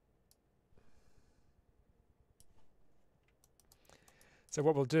 So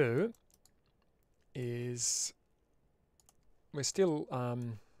what we'll do is we're still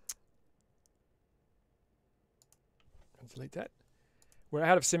delete that. We're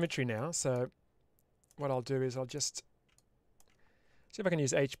out of symmetry now, so what I'll do is I'll just See if I can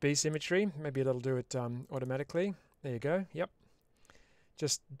use HB symmetry. Maybe it'll do it automatically. There you go. Yep.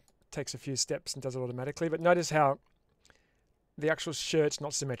 Just takes a few steps and does it automatically. But notice how the actual shirt's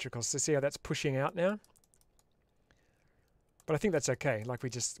not symmetrical. So see how that's pushing out now? But I think that's okay. Like we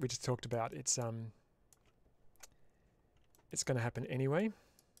just talked about. It's going to happen anyway.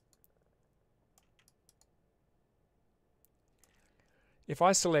 If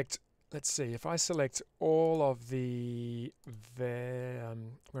I select, let's see, if I select all of the, where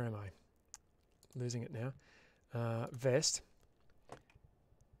am I? Losing it now. Vest,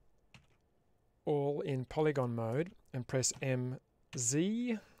 all in polygon mode, and press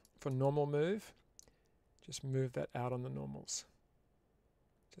MZ for normal move. Just move that out on the normals.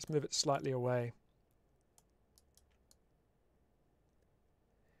 Just move it slightly away.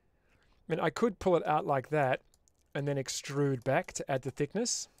 I mean, I could pull it out like that and then extrude back to add the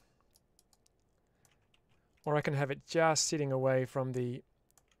thickness. Or I can have it just sitting away from the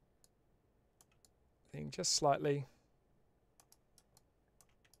thing, just slightly.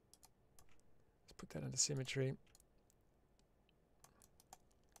 Let's put that under symmetry.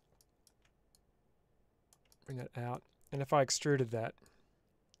 Bring that out. And if I extruded that,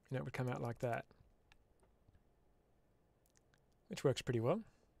 it would come out like that. Which works pretty well.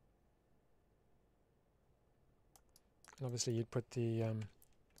 And obviously you'd put the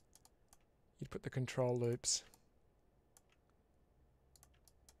control loops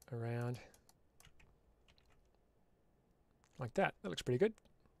around like that. That looks pretty good.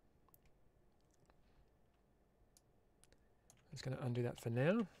 I'm just going to undo that for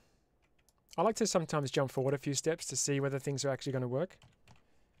now. I like to sometimes jump forward a few steps to see whether things are actually going to work.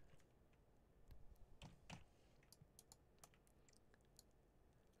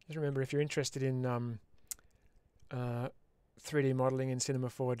 Just remember, if you're interested in 3D modeling in Cinema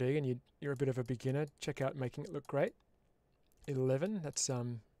 4D and you're a bit of a beginner, check out Making It Look Great 11. That's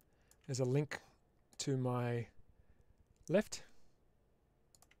there's a link to my left.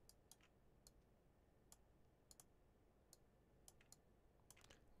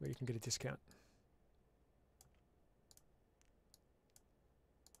 Where you can get a discount.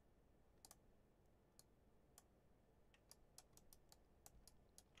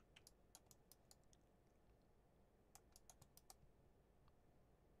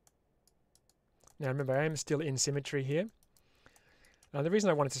 Now remember, I am still in symmetry here. The reason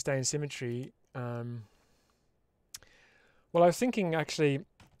I wanted to stay in symmetry, well, I was thinking actually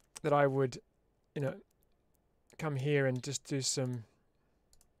that I would, come here and just do some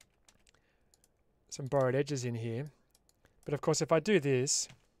borrowed edges in here. But of course, if I do this,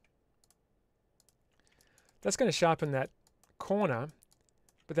 that's going to sharpen that corner,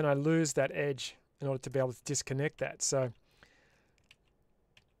 but then I lose that edge in order to be able to disconnect that. So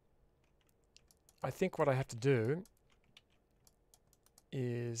I think what I have to do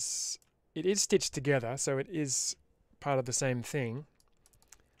is, it is stitched together, so it is part of the same thing.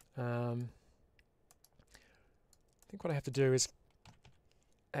 I think what I have to do is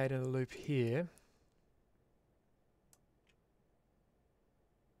add in a loop here.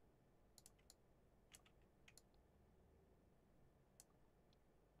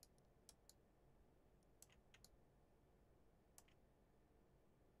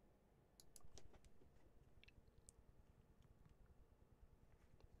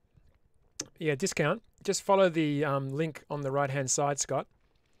 Yeah, discount. Just follow the link on the right-hand side, Scott.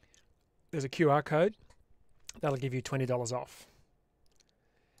 There's a QR code. That'll give you $20 off.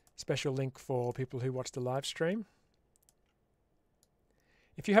 Special link for people who watch the live stream.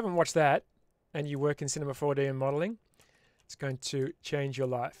 If you haven't watched that and you work in Cinema 4D and modeling, it's going to change your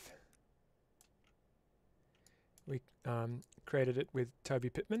life. We created it with Toby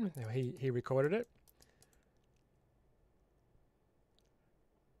Pittman. He recorded it.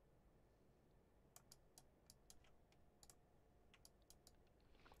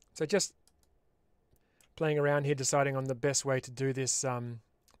 So just playing around here, deciding on the best way to do this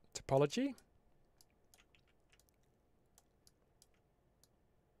topology.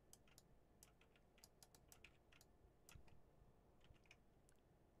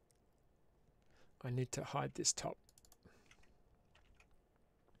 I need to hide this top.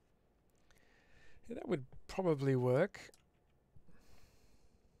 Yeah, that would probably work.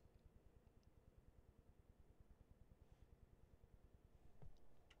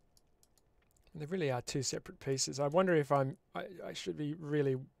 There really are two separate pieces. I wonder if I should be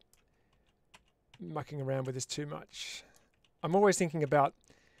really mucking around with this too much. I'm always thinking about,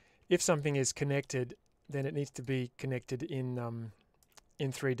 if something is connected, then it needs to be connected in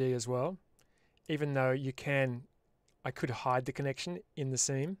 3D as well. Even though I could hide the connection in the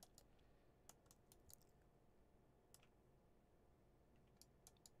seam.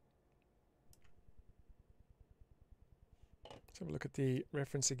 have a look at the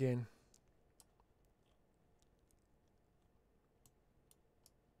reference again.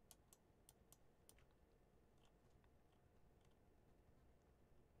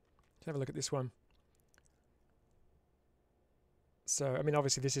 Let's have a look at this one. So, I mean,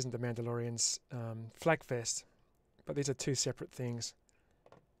 obviously this isn't the Mandalorian's flag vest, but these are two separate things,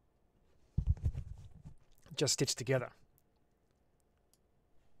 just stitched together.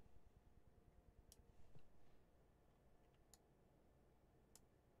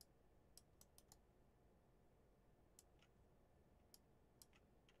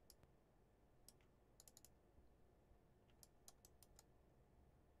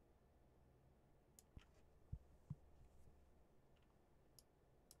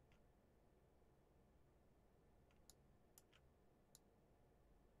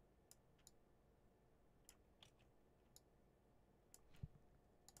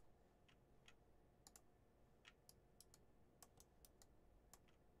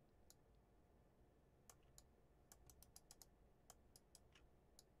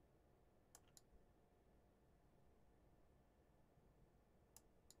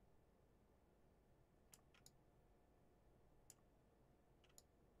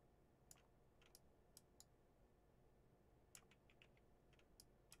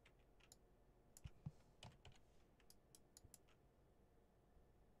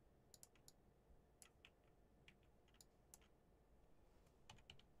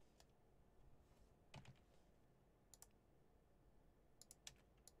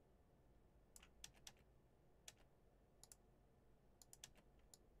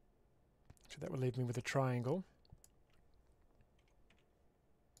 So that will leave me with a triangle.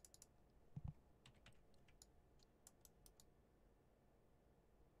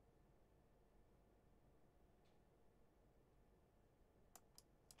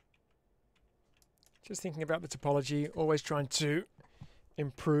 Just thinking about the topology, always trying to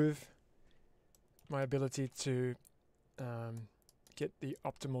improve my ability to get the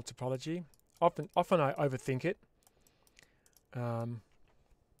optimal topology. Often I overthink it.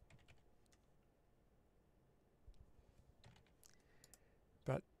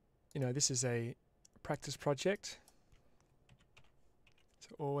 But you know, this is a practice project,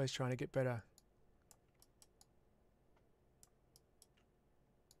 so always trying to get better.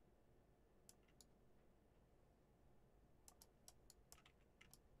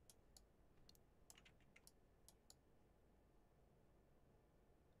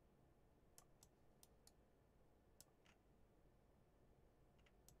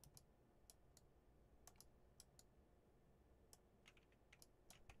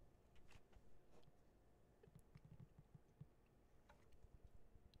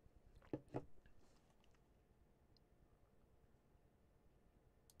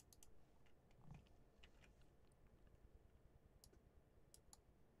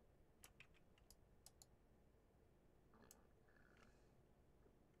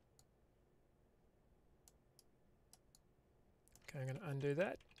 Okay, I'm going to undo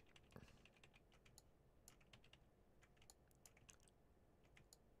that.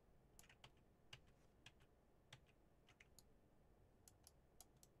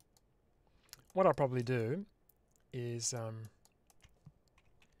 What I'll probably do is let's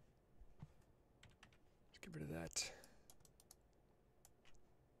get rid of that.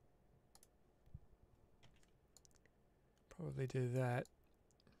 Probably do that.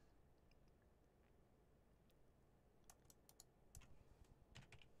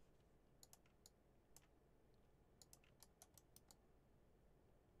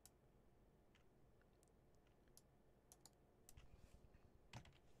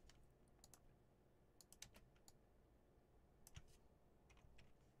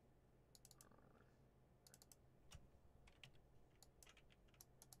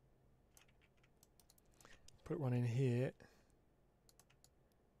 Put one in here.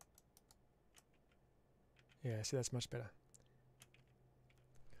 Yeah, see, that's much better.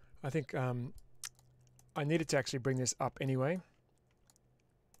 I think I needed to actually bring this up anyway.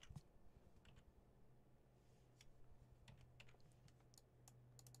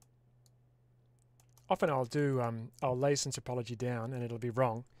 Often I'll lay some topology down and it'll be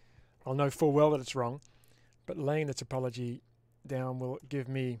wrong. I'll know full well that it's wrong, but laying the topology down will give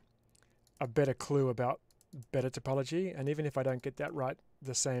me a better clue about better topology, and even if I don't get that right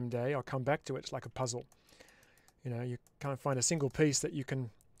the same day, I'll come back to it. It's like a puzzle. You know, you can't find a single piece that you can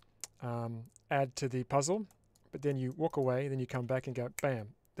add to the puzzle, but then you walk away, then you come back and go,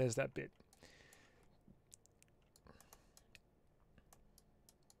 bam, there's that bit.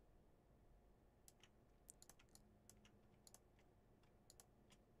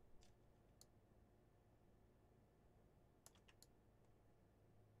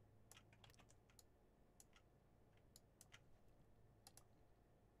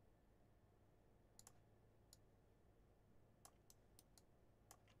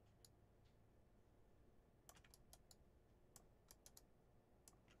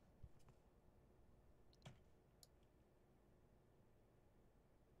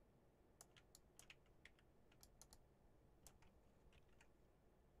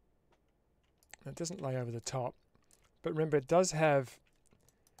 It doesn't lay over the top, but remember it does have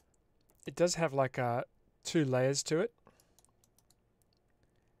like 2 layers to it.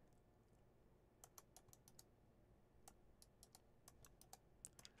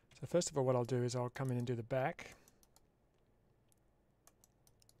 So first of all, what I'll do is I'll come in and do the back.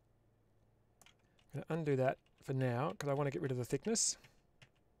 I'm going to undo that for now because I want to get rid of the thickness.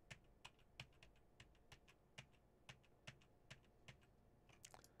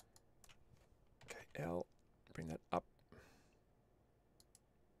 Okay, L, bring that up.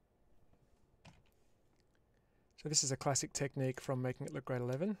 So this is a classic technique from Making It Look Great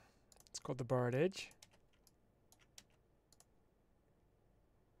 11. It's called the borrowed edge.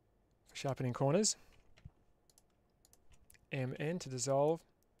 For sharpening corners. MN to dissolve.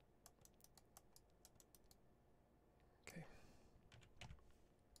 Okay.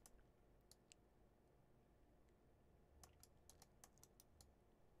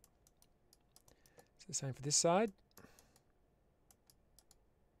 It's the same for this side.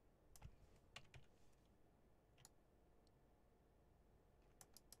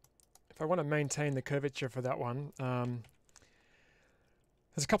 If I want to maintain the curvature for that one, there's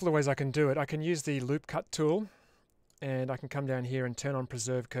a couple of ways I can do it. I can use the loop cut tool, and I can come down here and turn on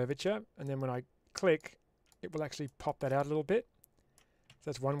preserve curvature, and then when I click, it will actually pop that out a little bit. So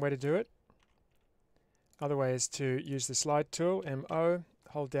that's one way to do it. Other way is to use the slide tool, MO,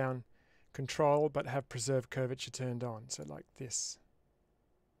 hold down Control, but have preserve curvature turned on, so like this.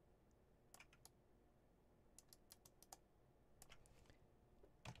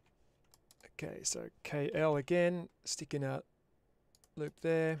 Okay, so KL again, stick in a loop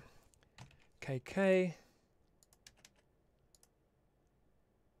there, KK,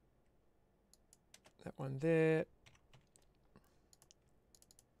 that one there,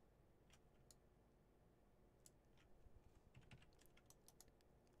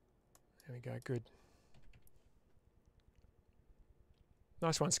 there we go, good.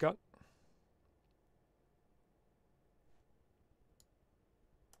 Nice one, Scott.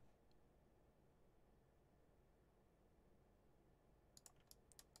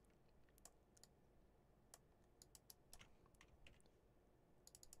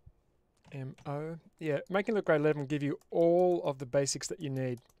 MO. Yeah, Making It Look Great 11 will give you all of the basics that you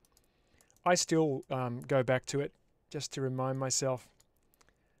need. I still go back to it just to remind myself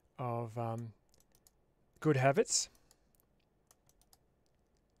of good habits.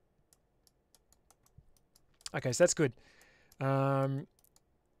 Okay, so that's good. So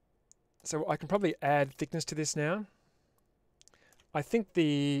I can probably add thickness to this now. I think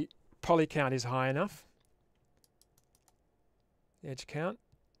the poly count is high enough. The edge count.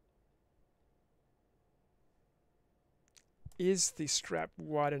 Is the strap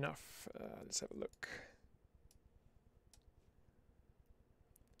wide enough? Let's have a look.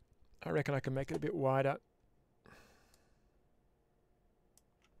 I reckon I can make it a bit wider.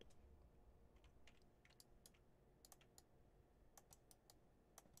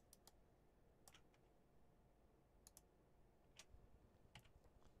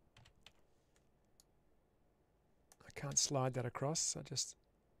 I can't slide that across. I just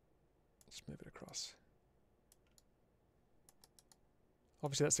move it across.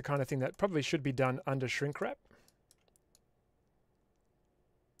 Obviously, that's the kind of thing that probably should be done under shrink wrap.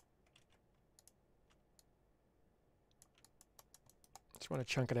 Just want to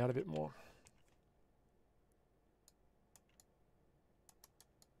chunk it out a bit more.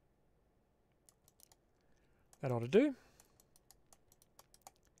 That ought to do.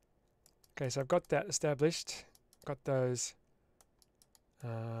 Okay, so I've got that established. Got those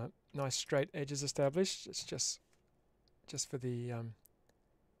nice straight edges established. It's just for the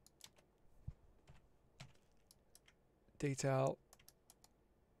detail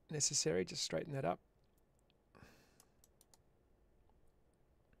necessary. Just straighten that up.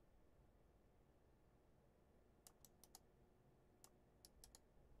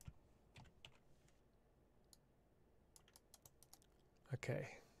 Okay.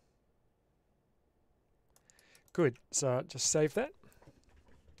 Good. So just save that.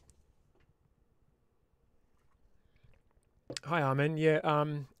 Hi, Armin. Yeah,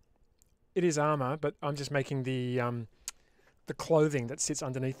 it is armor, but I'm just making the clothing that sits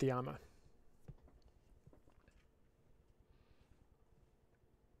underneath the armor.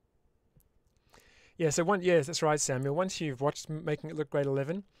 Yeah, so yes, that's right, Samuel. Once you've watched Making It Look Great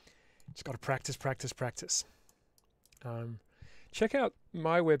 11, just got to practice, practice, practice. Check out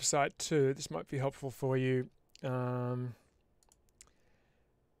my website too. This might be helpful for you. Let me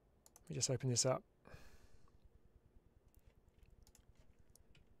just open this up.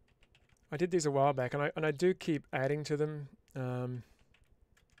 I did these a while back, and I do keep adding to them.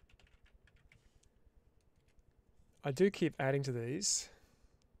 I do keep adding to these.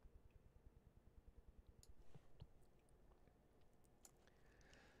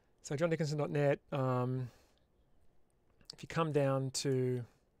 So johndickinson.net, if you come down to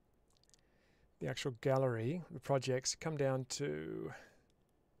the actual gallery, the projects, come down to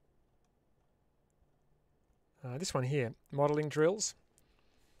this one here, modeling drills.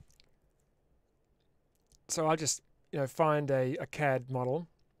 So I'll just find a CAD model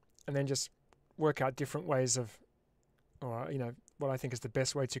and then just work out different ways of, or what I think is the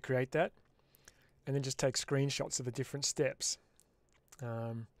best way to create that, and then just take screenshots of the different steps.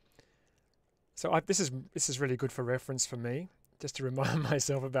 So this is really good for reference for me, just to remind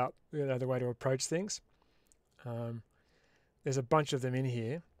myself about the way to approach things. There's a bunch of them in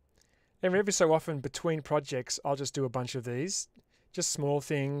here, and every so often between projects I'll just do a bunch of these, just small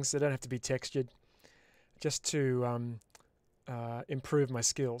things. They don't have to be textured, just to improve my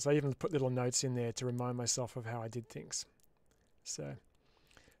skills. I even put little notes in there to remind myself of how I did things. So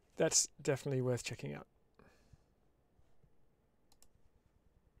that's definitely worth checking out.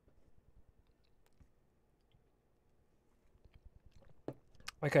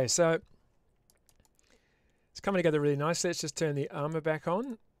 Okay, so it's coming together really nicely. Let's just turn the armor back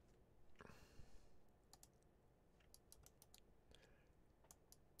on.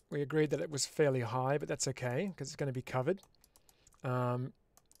 We agreed that it was fairly high, but that's okay because it's going to be covered.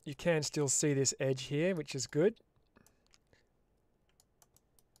 You can still see this edge here, which is good.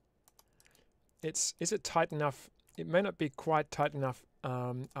 Is it tight enough? It may not be quite tight enough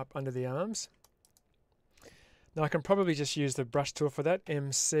up under the arms. Now I can probably just use the brush tool for that,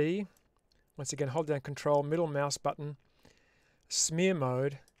 MC. Once again, hold down Control, middle mouse button, smear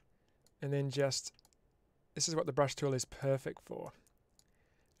mode, and then this is what the brush tool is perfect for.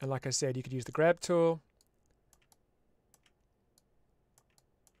 And like I said, you could use the grab tool.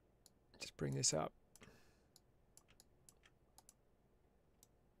 Just bring this up.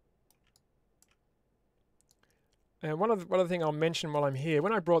 And one other thing I'll mention while I'm here,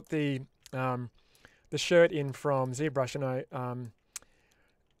 when I brought the shirt in from ZBrush, and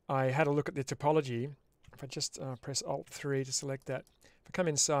I had a look at the topology. If I just press Alt-3 to select that, if I come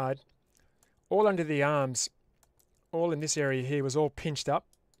inside, all under the arms, all in this area here was all pinched up.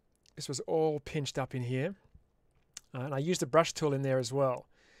 This was all pinched up in here, and I used the brush tool in there as well.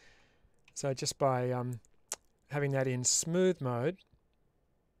 So just by having that in smooth mode,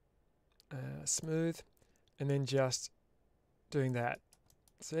 smooth, and then just doing that.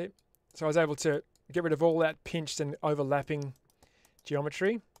 See? So I was able to get rid of all that pinched and overlapping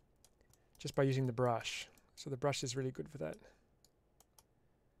geometry just by using the brush. So the brush is really good for that.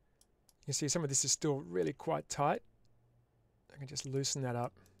 You can see some of this is still really quite tight. I can just loosen that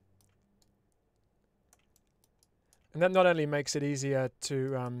up. And that not only makes it easier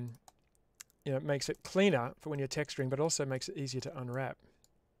to, it makes it cleaner for when you're texturing, but also makes it easier to unwrap.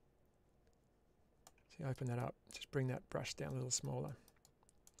 So you open that up, just bring that brush down a little smaller.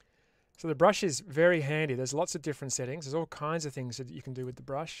 So the brush is very handy. There's lots of different settings. There's all kinds of things that you can do with the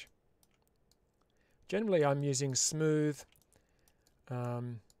brush. Generally, I'm using smooth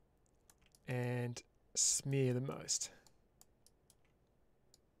and smear the most.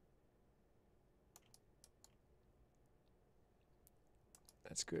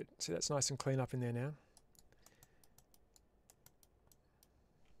 That's good. See, that's nice and clean up in there now.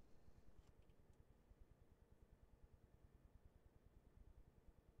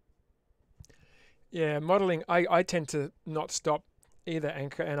 Yeah, modeling, I tend to not stop either,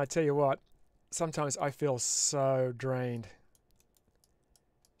 Anchor, and I tell you what, sometimes I feel so drained.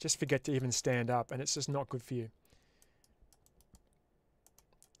 Just forget to even stand up, and it's just not good for you.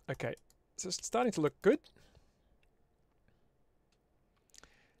 Okay, so it's starting to look good.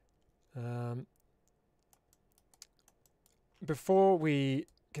 Before we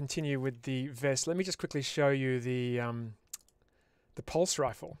continue with the vest, let me just quickly show you the pulse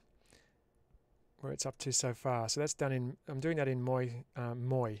rifle, where it's up to so far. So that's done in, I'm doing that in Moai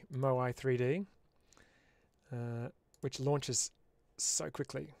 3D, which launches so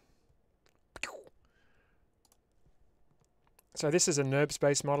quickly. So this is a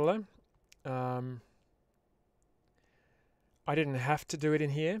NURBS-based modeler. I didn't have to do it in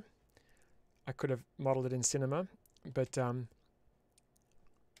here. I could have modeled it in Cinema, but I'm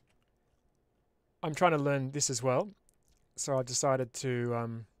trying to learn this as well. So I decided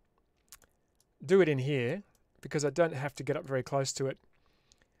to do it in here because I don't have to get up very close to it.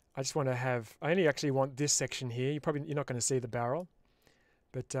 I just want to have, I only actually want this section here. You're not going to see the barrel,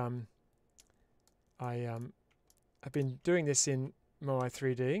 but I've been doing this in Moai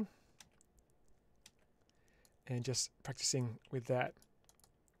 3D and just practicing with that,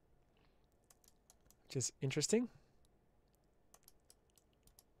 which is interesting.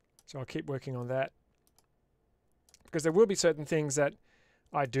 So I'll keep working on that, because there will be certain things that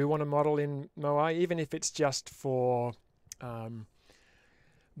I do want to model in Moai, even if it's just for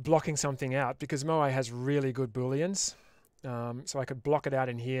blocking something out, because Moai has really good booleans. So I could block it out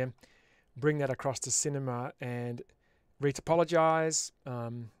in here, bring that across to Cinema and retopologize,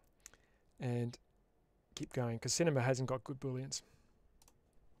 and keep going, because Cinema hasn't got good booleans.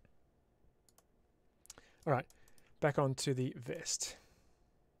 All right, back onto the vest.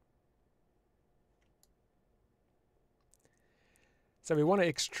 So we want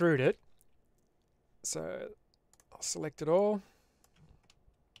to extrude it. So I'll select it all.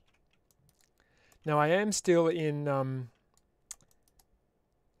 Now I am still in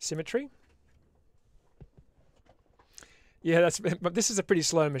symmetry. Yeah, but this is a pretty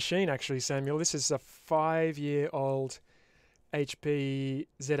slow machine actually, Samuel. This is a 5-year-old HP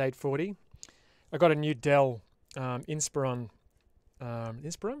Z840. I got a new Dell Inspiron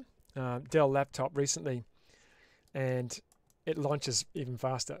Dell laptop recently, and it launches even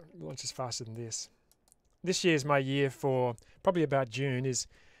faster. It launches faster than this. This year is my year for, probably about June, is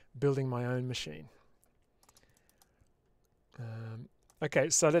building my own machine. Okay,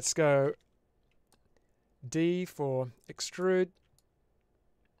 so let's go D for extrude.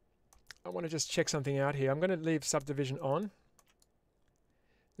 I want to just check something out here. I'm going to leave subdivision on.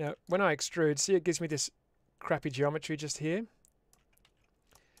 Now, when I extrude, see, it gives me this crappy geometry just here.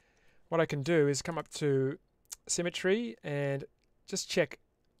 What I can do is come up to symmetry and just check.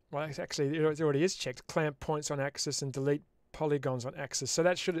 Well, actually, it already is checked. Clamp points on axis and delete polygons on axis. So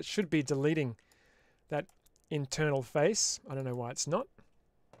that it should be deleting that internal face. I don't know why it's not.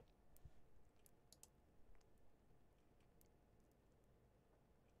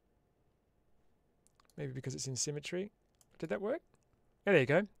 Maybe because it's in symmetry. Did that work? Yeah, there you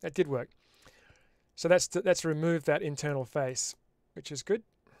go. That did work. So that's removed that internal face, which is good.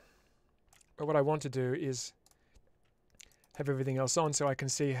 But what I want to do is have everything else on so I can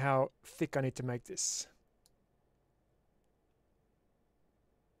see how thick I need to make this.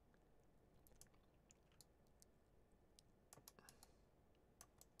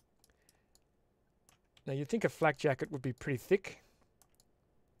 Now you'd think a flak jacket would be pretty thick.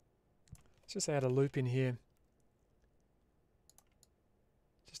 Let's just add a loop in here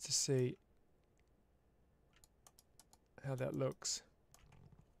just to see how that looks.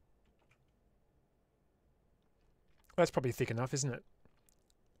 That's probably thick enough, isn't it?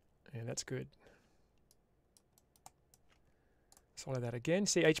 Yeah, that's good. Follow that again.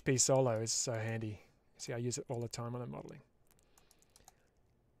 See, HP Solo is so handy. See, I use it all the time when I'm modeling.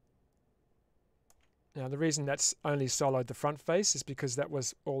 Now, the reason that's only soloed the front face is because that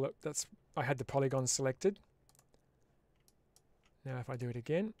was all I had the polygons selected. Now, if I do it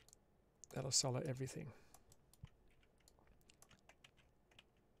again, that'll solo everything.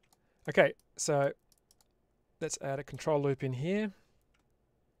 Okay, so let's add a control loop in here.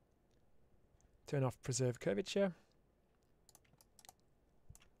 Turn off preserve curvature.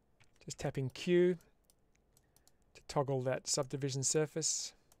 Just tapping Q to toggle that subdivision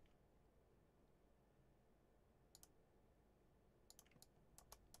surface.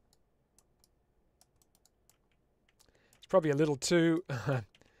 It's probably a little too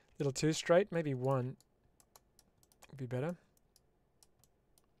straight. Maybe one would be better.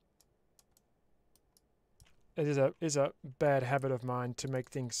 It is a bad habit of mine to make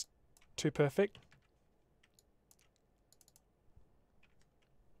things too perfect.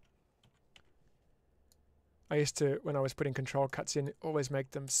 I used to, when I was putting control cuts in, always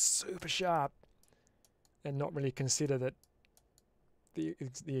make them super sharp and not really consider that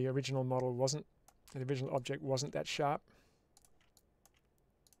the original model wasn't, the original object wasn't that sharp.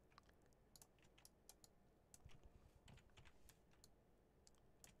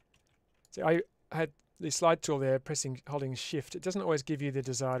 So I had the slide tool there, holding shift. It doesn't always give you the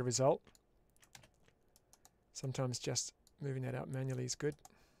desired result. Sometimes just moving that out manually is good.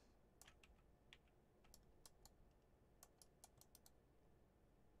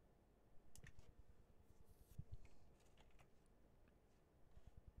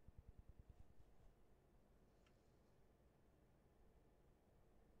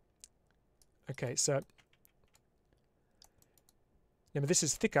 Okay, so now this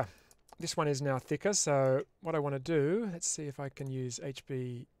is thicker. This one is now thicker, so what I want to do, let's see if I can use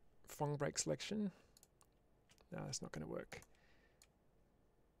HB Phong break selection. No, that's not going to work.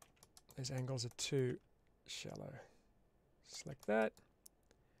 Those angles are too shallow. Select that.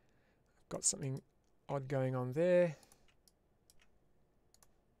 I've got something odd going on there.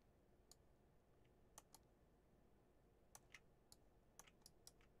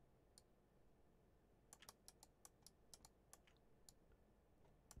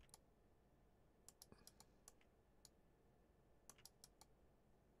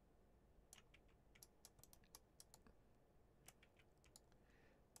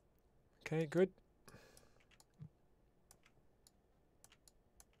 Okay, good.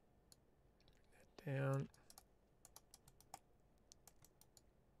 Down.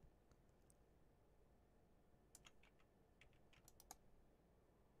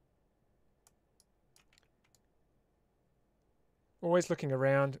 Always looking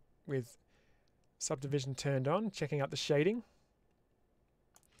around with subdivision turned on, checking out the shading.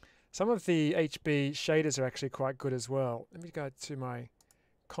 Some of the HB shaders are actually quite good as well. Let me go to my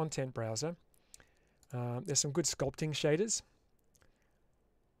content browser. There's some good sculpting shaders.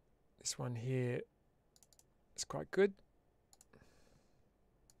 This one here is quite good.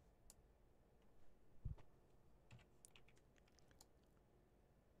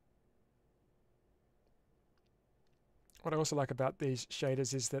 What I also like about these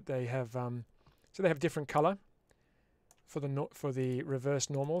shaders is that they have so they have different color for the reverse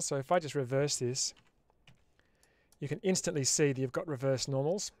normals. So if I just reverse this, you can instantly see that you've got reverse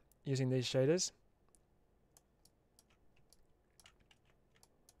normals using these shaders.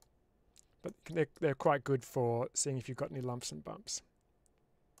 But they're quite good for seeing if you've got any lumps and bumps.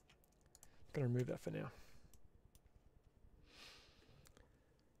 I'm going to remove that for now.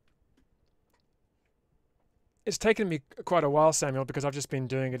 It's taken me quite a while, Samuel, because I've just been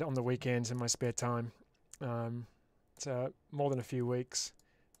doing it on the weekends in my spare time. So more than a few weeks,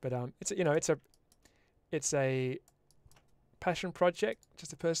 but it's a passion project,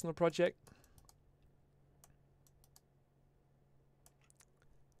 just a personal project.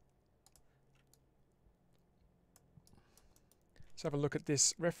 Let's have a look at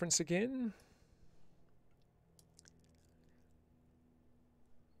this reference again.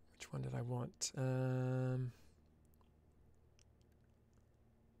 Which one did I want?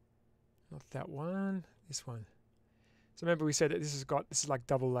 Not that one. This one. So remember we said that this is like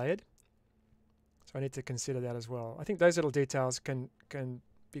double layered. So I need to consider that as well. I think those little details can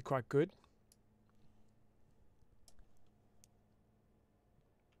be quite good.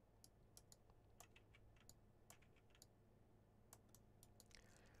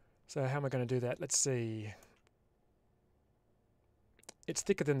 So how am I going to do that? Let's see. It's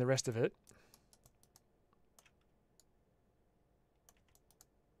thicker than the rest of it.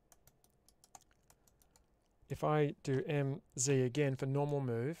 If I do MZ again for normal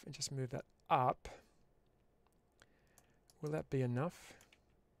move and just move that up, will that be enough?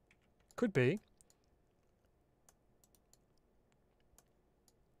 Could be.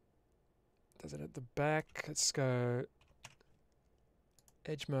 Does it at the back? Let's go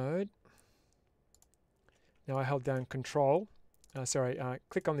edge mode. Now I held down control.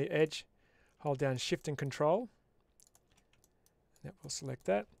 Click on the edge, hold down shift and control. That will select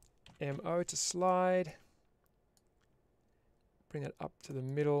that. MO to slide. Bring that up to the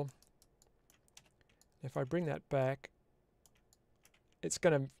middle. If I bring that back, it's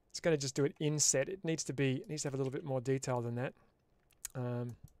gonna just do it inset. It needs to have a little bit more detail than that.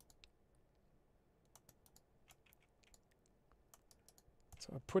 So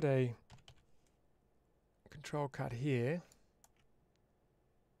I put a control cut here.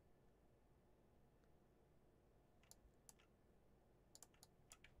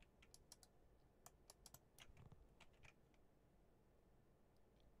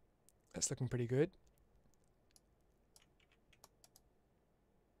 That's looking pretty good.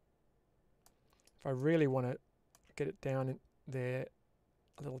 If I really want to get it down in there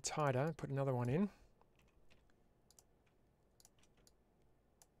a little tighter, put another one in.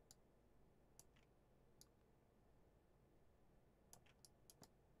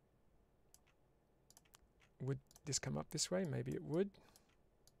 Would this come up this way? Maybe it would.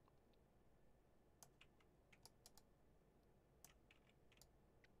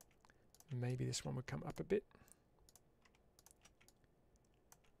 Maybe this one would come up a bit.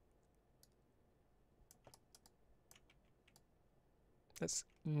 That's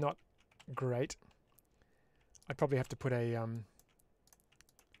not great. I'd probably have to put a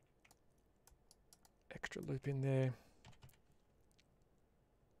extra loop in there.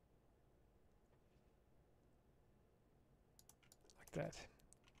 Like that.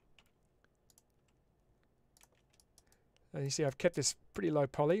 And you see I've kept this pretty low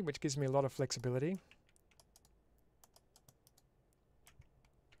poly, which gives me a lot of flexibility.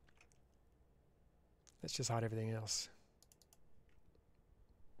 Let's just hide everything else.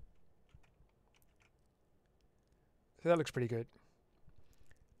 So that looks pretty good.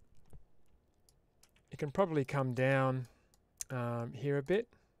 You can probably come down here a bit.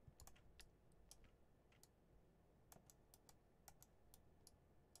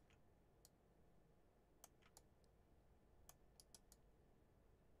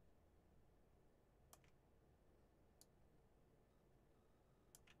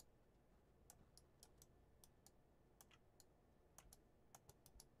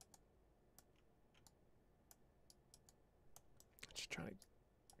 Just trying to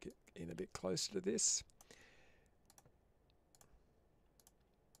get in a bit closer to this.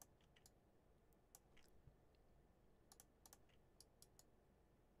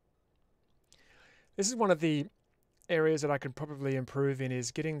 This is one of the areas that I could probably improve in, is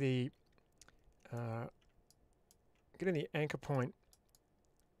getting the anchor point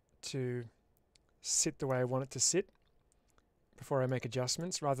to sit the way I want it to sit before I make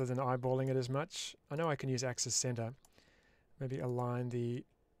adjustments, rather than eyeballing it as much. I know I can use axis center. Maybe align the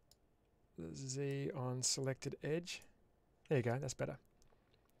Z on selected edge. There you go, that's better.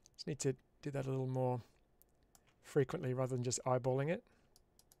 Just need to do that a little more frequently rather than just eyeballing it.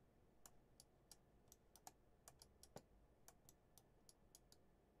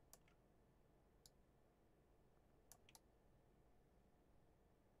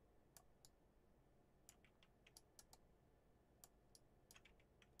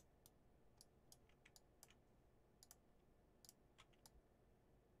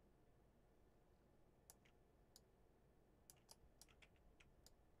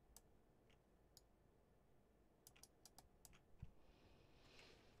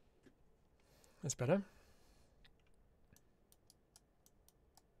 That's better.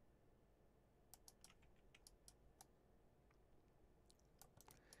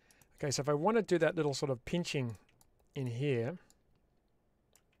 Okay, so if I want to do that little sort of pinching in here,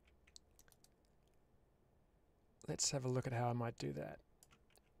 let's have a look at how I might do that.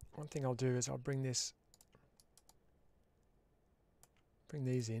 One thing I'll do is I'll bring these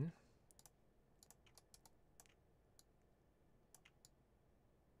in.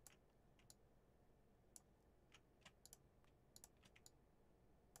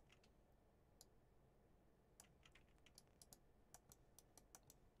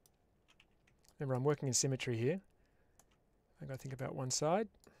 Remember, I'm working in symmetry here. I've got to think about one side.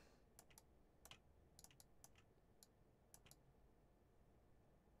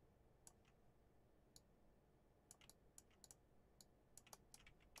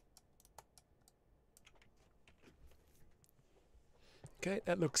 Okay,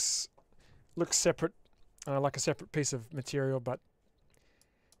 that looks separate, like a separate piece of material, but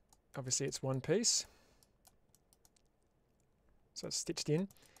obviously it's one piece. So it's stitched in.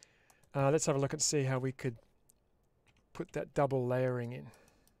 Let's have a look and see how we could put that double layering in.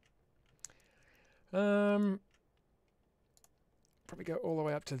 Probably go all the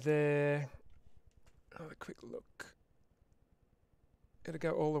way up to there. Have a quick look. It'll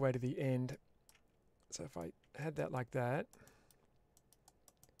go all the way to the end. So if I had that like that,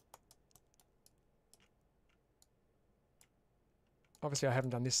 obviously I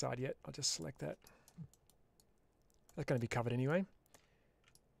haven't done this side yet. I'll just select that. That's going to be covered anyway.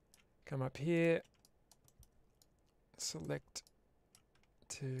 Come up here, select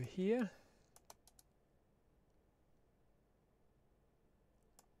to here.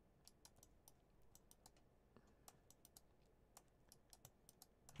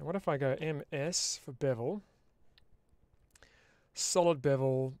 And what if I go MS for bevel, solid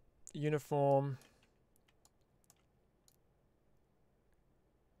bevel, uniform,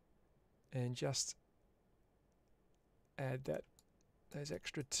 and just add those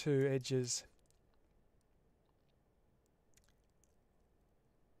extra two edges.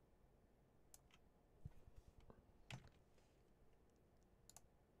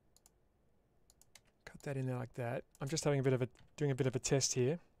 Cut that in there like that. I'm just having doing a bit of a test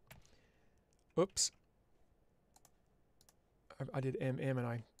here. Oops. I did MM and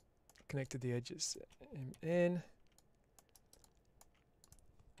I connected the edges. MN,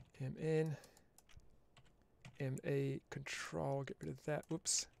 MN, MA, control, get rid of that.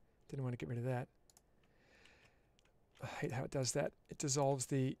 Whoops, didn't want to get rid of that. I hate how it does that. It dissolves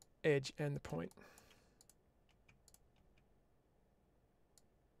the edge and the point.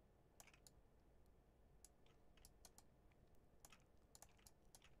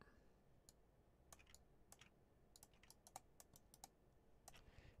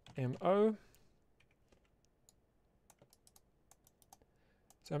 MO.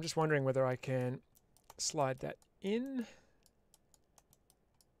 So I'm just wondering whether I can slide that in.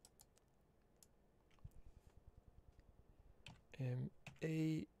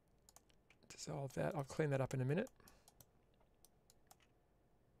 ME, dissolve that. I'll clean that up in a minute.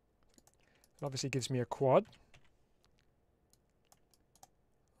 It obviously gives me a quad.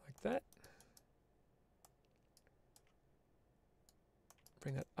 Like that.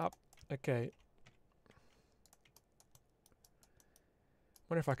 Bring that up. Okay.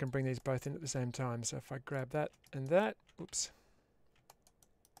 Wonder if I can bring these both in at the same time. So if I grab that and that, oops.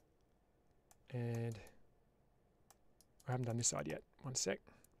 And I haven't done this side yet. One sec.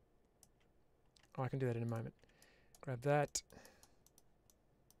 Oh, I can do that in a moment. Grab that.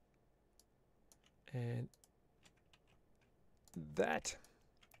 And that.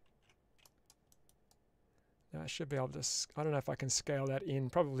 Now I should be able to, I don't know if I can scale that in,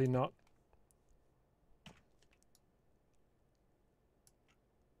 probably not.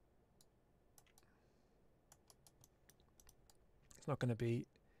 It's not going to be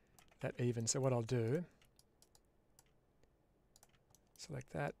that even, so what I'll do,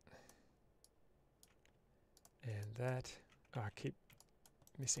 select that, and that. Oh, I keep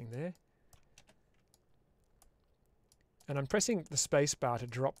missing there. And I'm pressing the space bar to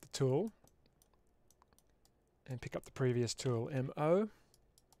drop the tool and pick up the previous tool, MO.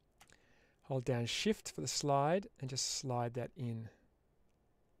 Hold down Shift for the slide and just slide that in.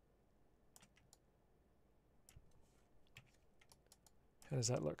 How does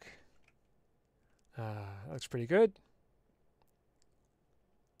that look? That looks pretty good.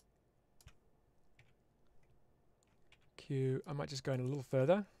 Q, I might just go in a little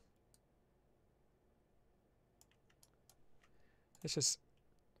further. Let's just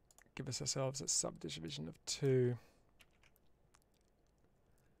give ourselves a subdivision of 2.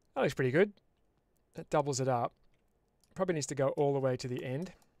 That looks pretty good. That doubles it up. Probably needs to go all the way to the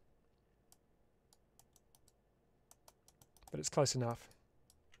end. But it's close enough.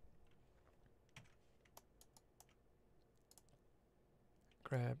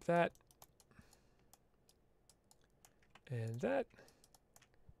 Grab that. And that.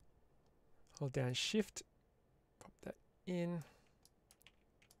 Hold down Shift. Pop that in.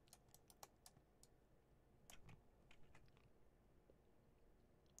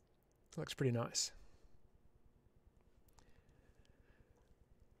 Looks pretty nice.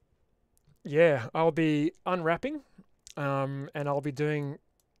 Yeah, I'll be unwrapping, and I'll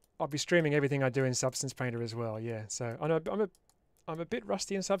be streaming everything I do in Substance Painter as well. Yeah, so I know I'm a bit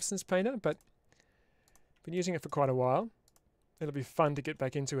rusty in Substance Painter, but been using it for quite a while. It'll be fun to get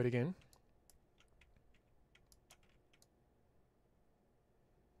back into it again.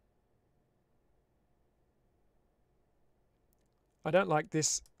 I don't like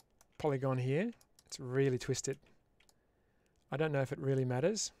this polygon here. It's really twisted. I don't know if it really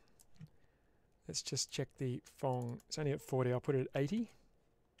matters. Let's just check the Fong. It's only at 40. I'll put it at 80.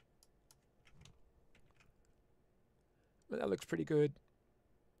 But that looks pretty good.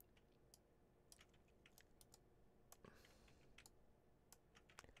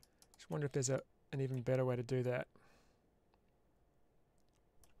 Just wonder if there's an even better way to do that.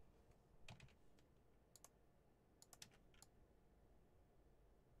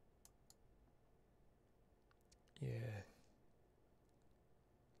 Yeah.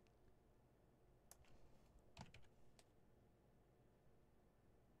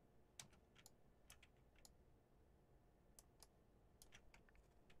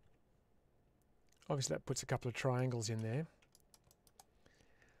 Obviously that puts a couple of triangles in there.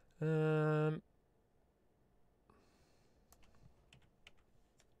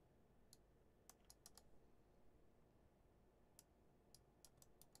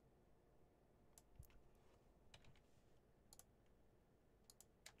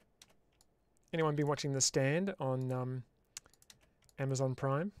 Anyone been watching The Stand on Amazon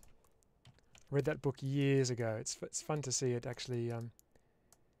Prime? Read that book years ago. It's fun to see it actually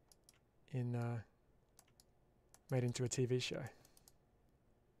made into a TV show.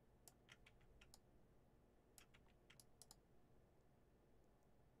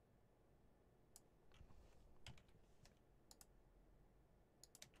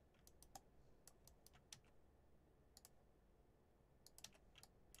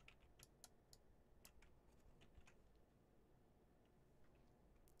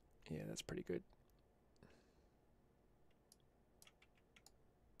 Yeah, that's pretty good.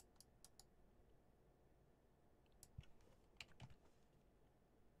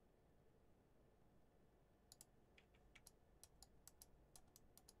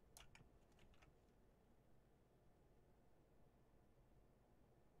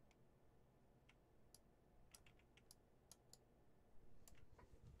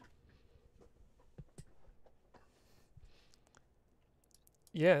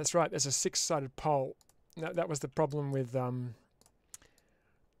 Yeah, that's right. There's a 6-sided pole. That was the problem with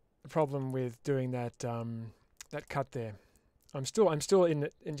doing that that cut there. I'm still in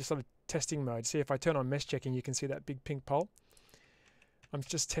just sort of testing mode. See, if I turn on mesh checking, you can see that big pink pole. I'm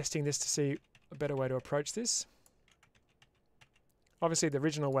just testing this to see a better way to approach this. Obviously, the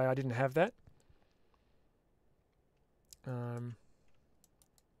original way I didn't have that.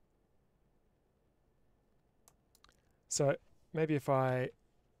 So maybe if I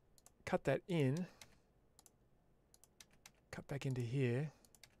cut that in, cut back into here,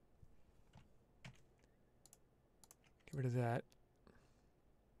 get rid of that.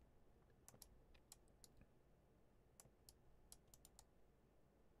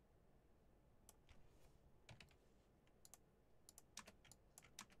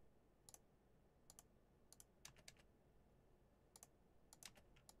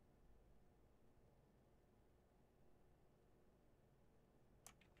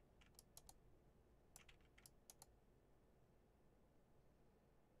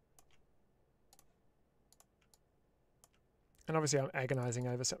 And obviously I'm agonizing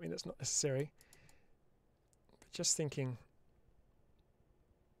over something that's not necessary. But just thinking,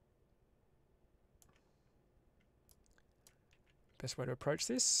 best way to approach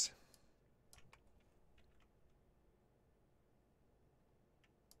this.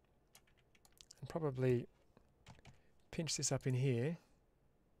 And probably pinch this up in here.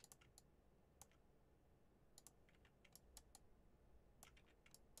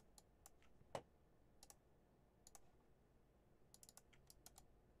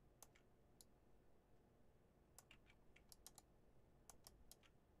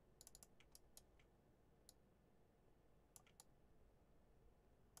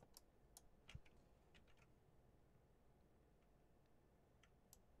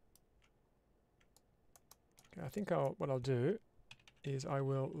 I think what I'll do is I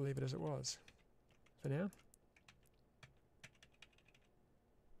will leave it as it was for now.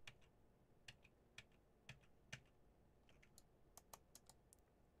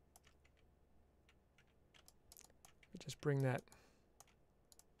 Just bring that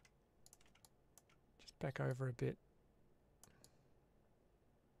just back over a bit.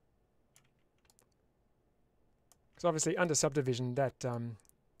 Because obviously under subdivision that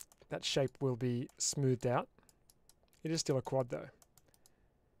that shape will be smoothed out. It is still a quad though.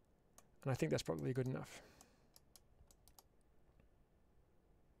 And I think that's probably good enough.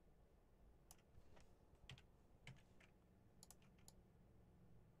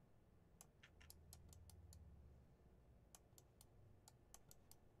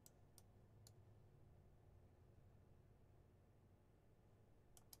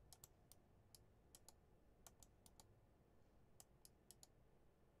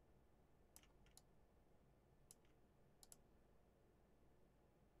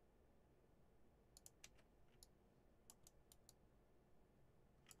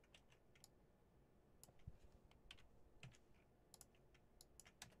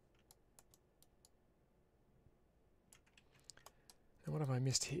 Now what have I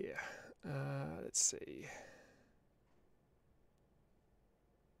missed here? Let's see.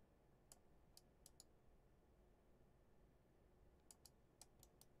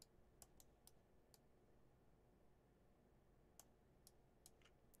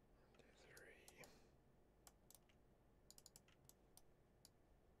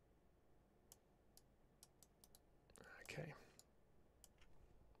 Okay.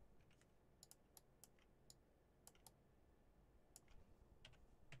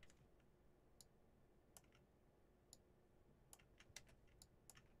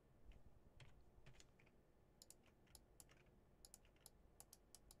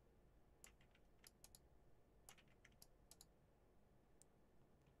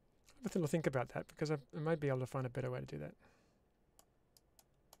 I have a little think about that because I might be able to find a better way to do that.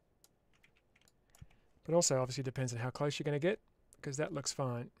 But also obviously depends on how close you're going to get, because that looks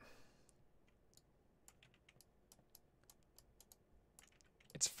fine.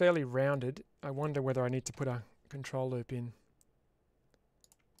 It's fairly rounded. I wonder whether I need to put a control loop in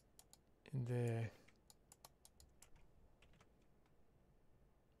there.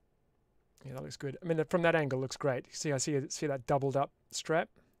 Yeah, that looks good. I mean, from that angle looks great. See, I see that doubled up strap.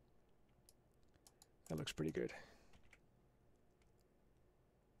 That looks pretty good.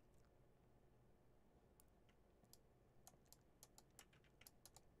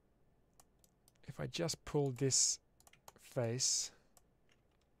 If I just pull this face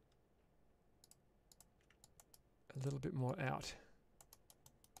a little bit more out.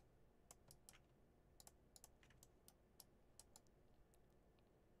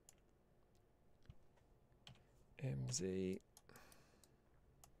 MZ.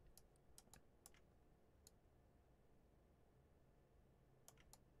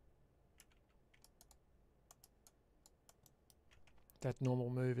 That normal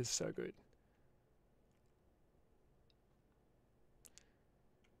move is so good.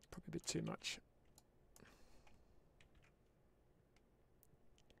 Probably a bit too much.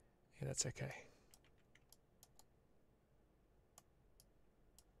 Yeah, that's okay.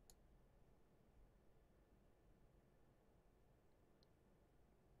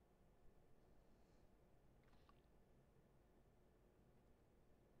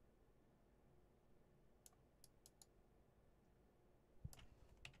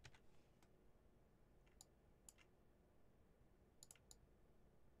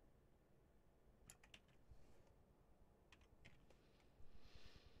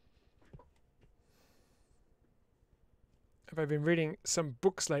 Have I been reading some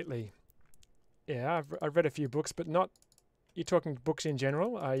books lately? Yeah, I've read a few books, but not. You're talking books in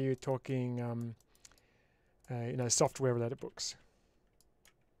general? Are you talking, you know, software-related books?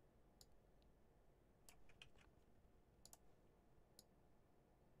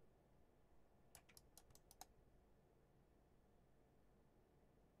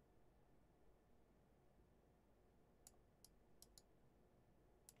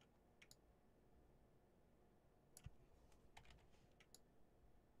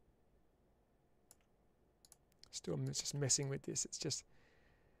 Still just messing with this. It's just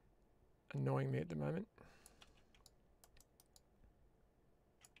annoying me at the moment.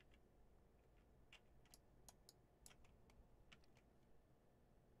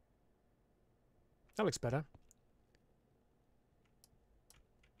 That looks better.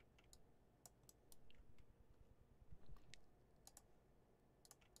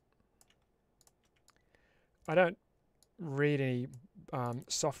 I don't read any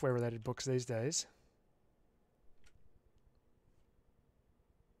software related books these days.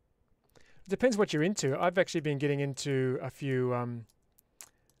 It depends what you're into. I've actually been getting into a few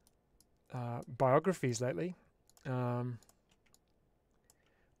biographies lately. Tell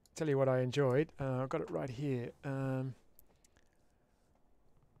you what I enjoyed. I've got it right here.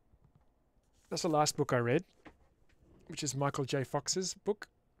 That's the last book I read, which is Michael J. Fox's book,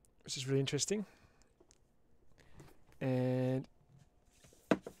 which is really interesting. And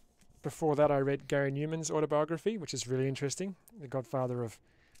before that, I read Gary Newman's autobiography, which is really interesting, the godfather of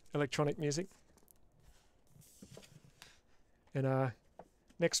electronic music. And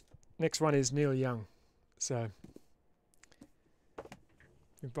next one is Neil Young. So,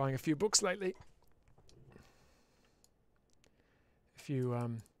 been buying a few books lately. A few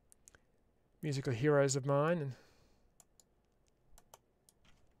musical heroes of mine. And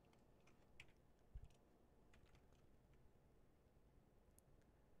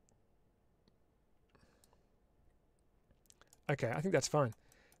okay, I think that's fine.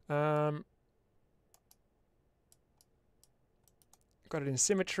 Got it in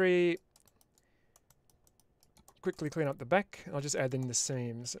symmetry. Quickly clean up the back. I'll just add in the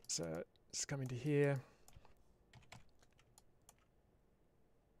seams. So just come into here.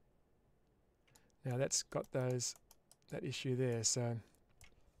 Now that's got that issue there. So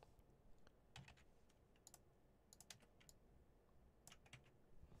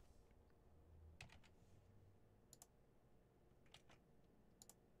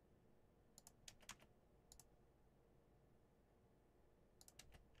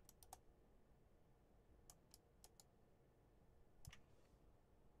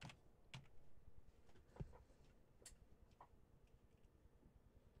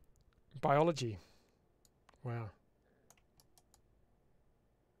biology. Wow.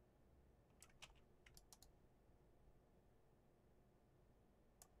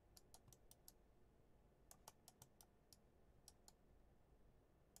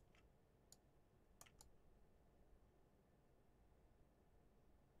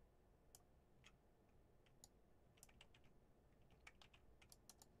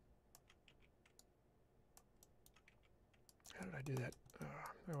 How did I do that? Oh,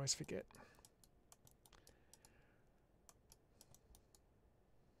 I always forget.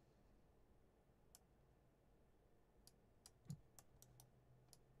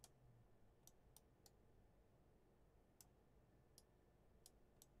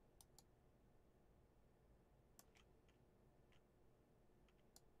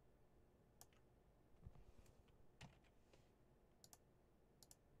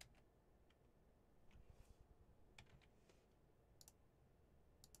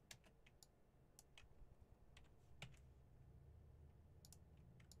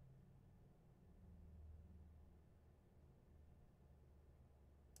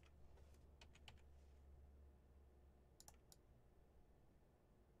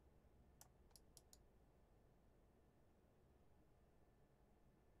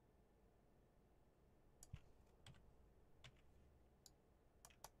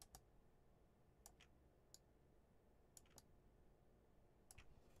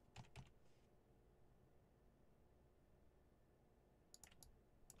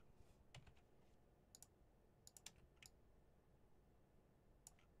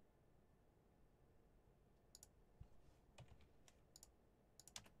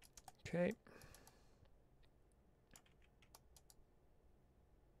 Okay.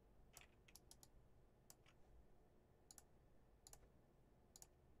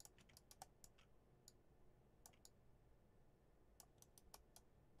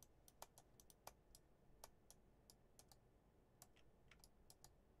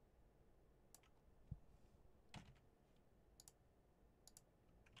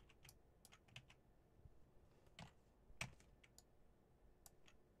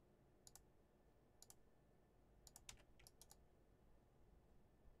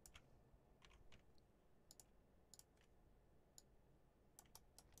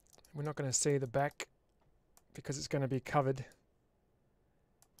 We're not going to see the back because it's going to be covered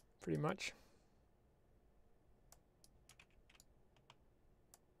pretty much.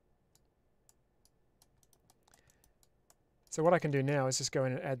 So what I can do now is just go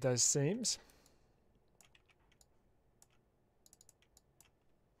in and add those seams.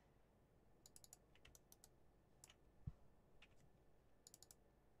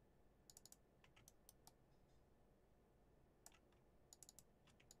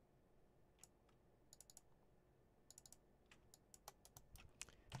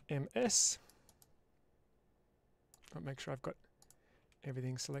 MS. I'll make sure I've got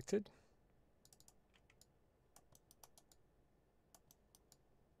everything selected.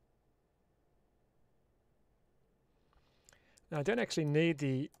 Now I don't actually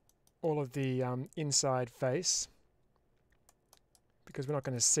need all of the inside face, because we're not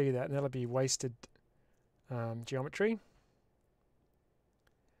going to see that, and that'll be wasted geometry.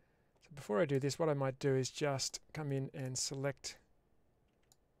 So before I do this, what I might do is just come in and select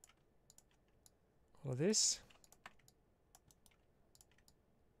all of this.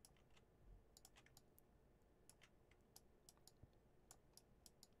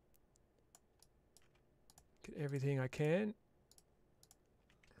 Get everything I can.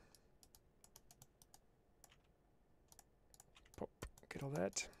 Pop, get all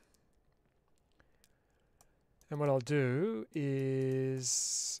that. And what I'll do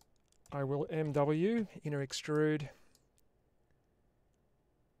is I will MW, inner extrude.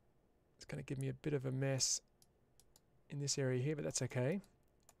 It's going to give me a bit of a mess in this area here, but that's okay.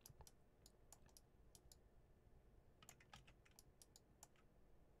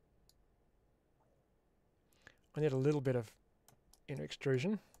 I need a little bit of inner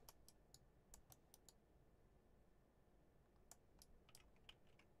extrusion.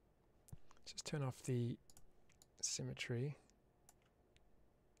 Just turn off the symmetry.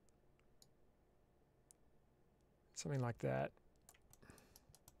 Something like that.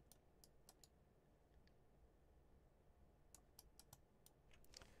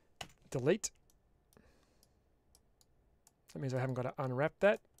 Delete. That means I haven't got to unwrap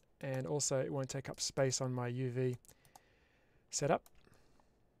that, and also it won't take up space on my UV setup.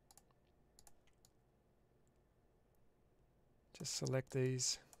 Just select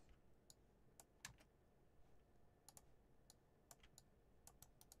these.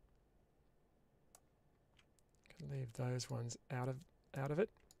 Can leave those ones out of it.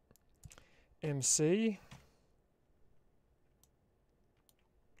 MC.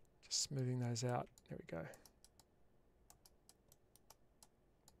 Just smoothing those out. There we go.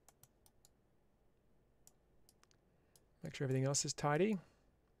 Make sure everything else is tidy.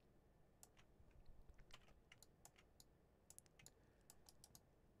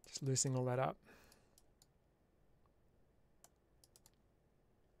 Just loosening all that up.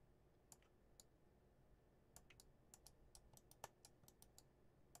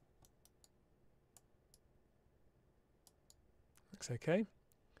 Looks okay.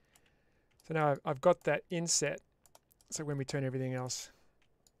 So now I've got that inset. So when we turn everything else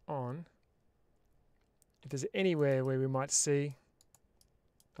on, if there's anywhere where we might see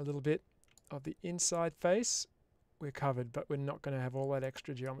a little bit of the inside face, we're covered, but we're not going to have all that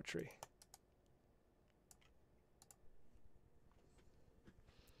extra geometry.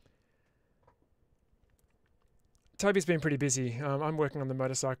 Toby's been pretty busy. I'm working on the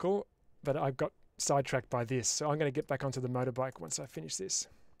motorcycle, but I've got sidetracked by this, so I'm going to get back onto the motorbike once I finish this.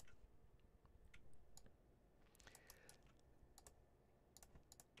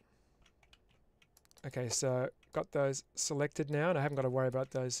 Okay, so got those selected now, and I haven't got to worry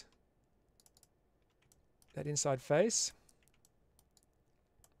about that inside face.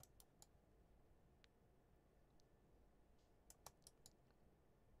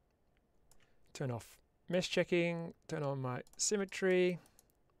 Turn off mesh checking, turn on my symmetry.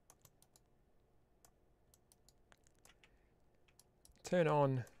 Turn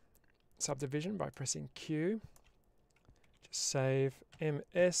on subdivision by pressing Q. Just save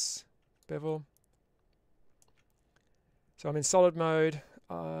MS, bevel. So I'm in solid mode.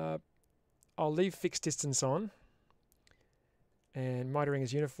 I'll leave fixed distance on. And mitoring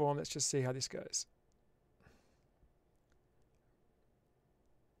is uniform. Let's just see how this goes.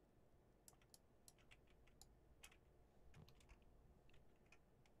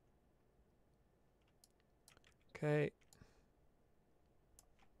 Okay.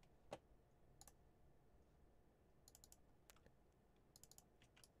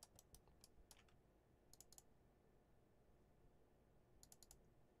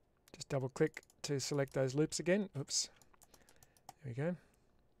 Just double click to select those loops again. Oops. There we go.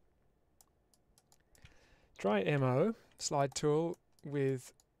 Try MO, slide tool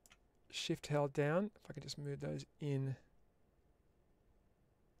with shift held down. If I can just move those in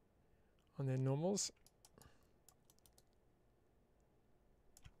on their normals.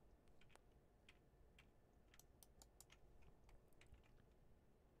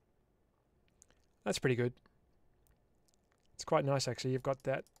 That's pretty good. It's quite nice actually. You've got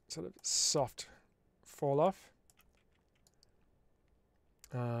that sort of soft fall off.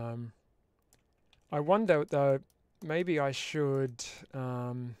 I wonder though, maybe I should,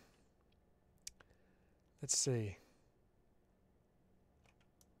 let's see.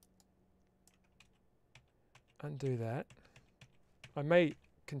 undo that. I may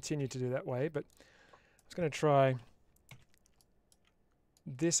continue to do that way, but I was going to try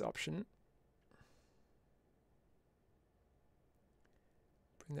this option.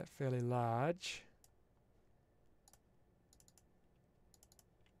 Bring that fairly large.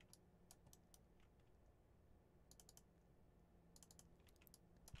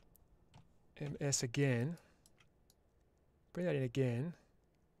 MS again. Bring that in again.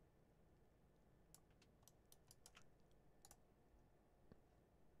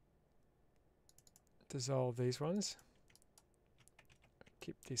 Dissolve these ones.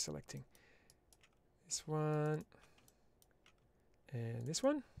 Keep deselecting. This one. And this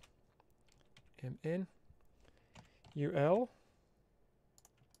one. MN. UL.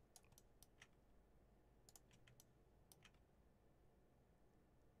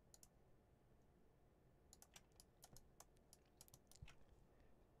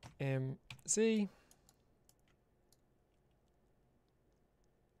 MZ.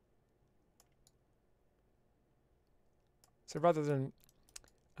 So rather than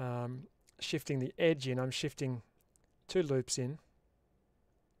shifting the edge in, I'm shifting 2 loops in.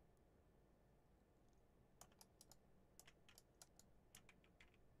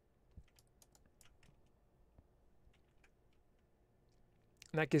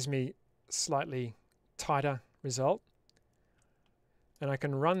 And that gives me slightly tighter result. And I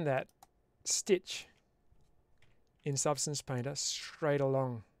can run that stitch in Substance Painter straight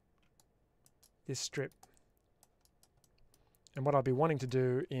along this strip. And what I'll be wanting to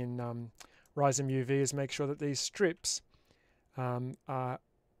do in Risum UV is make sure that these strips are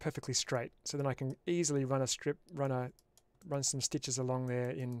perfectly straight. So then I can easily run a strip, run some stitches along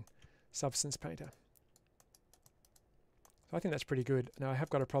there in Substance Painter. So I think that's pretty good. Now I have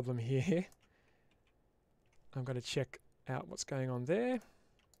got a problem here. I'm going to check out what's going on there.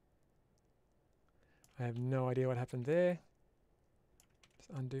 I have no idea what happened there. Just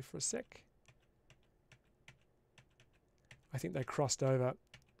undo for a sec. I think they crossed over.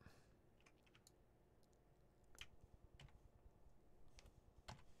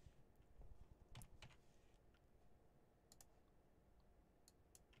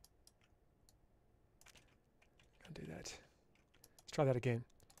 Can't do that. Let's try that again.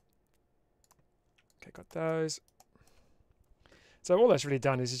 Okay, got those. So all that's really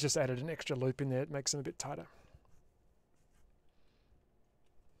done is it's just added an extra loop in there. It makes them a bit tighter.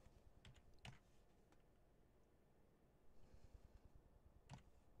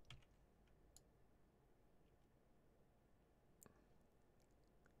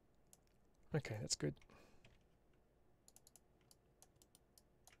 Okay, that's good.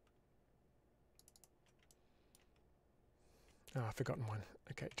 Oh, I've forgotten one.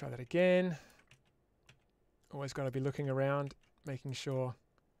 Okay, try that again. Always got to be looking around, making sure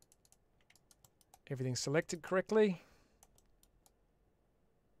everything's selected correctly.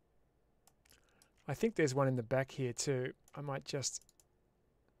 I think there's one in the back here too. I might just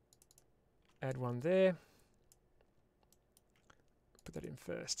add one there. Put that in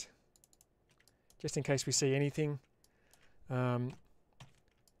first. Just in case we see anything under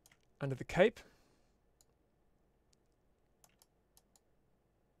the cape.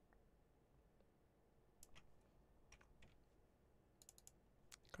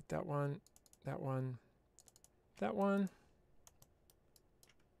 Got that one, that one, that one.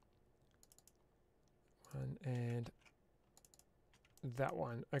 And that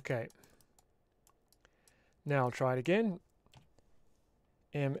one. Okay. Now I'll try it again.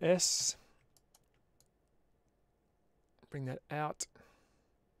 MS. Bring that out.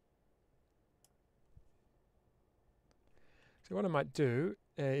 So what I might do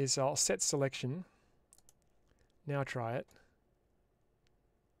is I'll set selection. Now try it.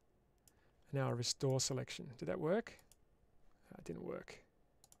 Now I'll restore selection. Did that work? It didn't work.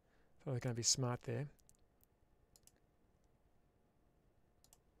 Thought I was going to be smart there.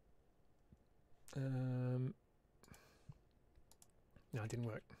 No, it didn't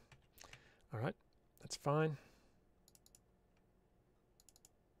work. All right, that's fine.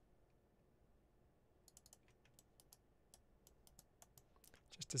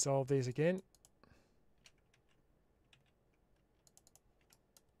 Just dissolve these again.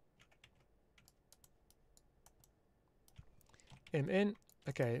 MN.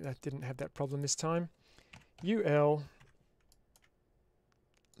 Okay, that didn't have that problem this time. UL.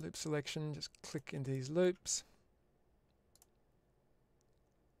 Loop selection. Just click into these loops.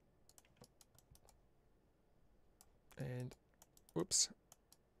 And, whoops,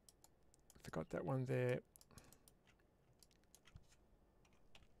 forgot that one there.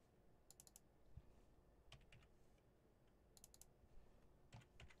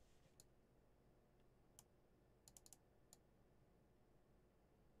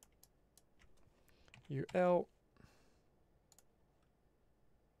 UL.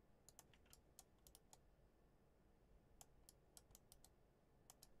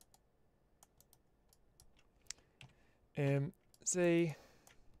 MZ.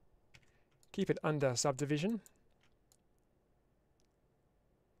 Keep it under subdivision.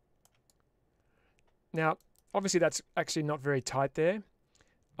 Now, obviously that's actually not very tight there.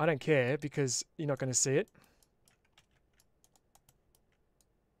 I don't care because you're not going to see it.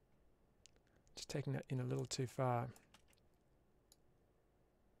 Just taking that in a little too far.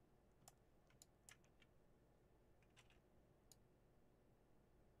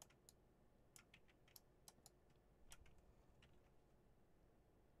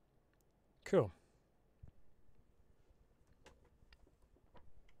 Cool.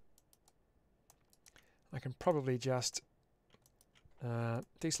 I can probably just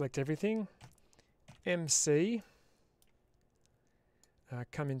deselect everything. MC.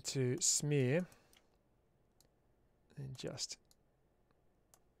 Come into smear. And just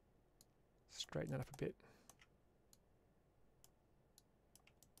straighten that up a bit.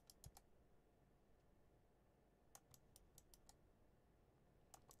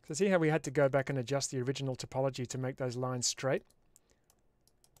 So see how we had to go back and adjust the original topology to make those lines straight?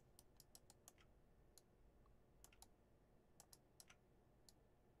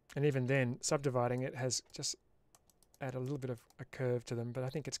 And even then, subdividing it has just add a little bit of a curve to them, but I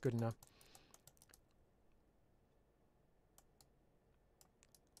think it's good enough.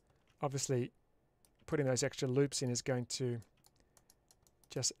 Obviously, putting those extra loops in is going to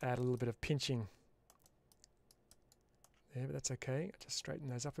just add a little bit of pinching there, but that's okay. I'll just straighten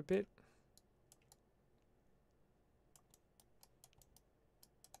those up a bit.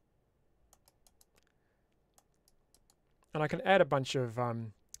 And I can add a bunch of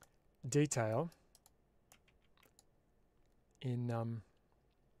detail in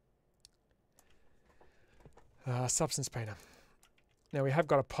Substance Painter. Now we have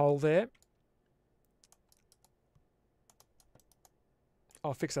got a pole there.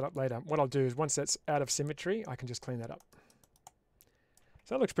 I'll fix it up later. What I'll do is once that's out of symmetry, I can just clean that up.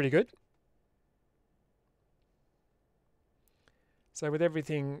 So that looks pretty good. So with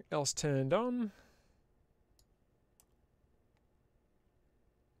everything else turned on,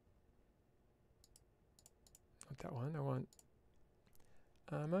 not that one, I want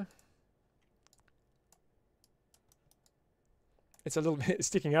armor. It's a little bit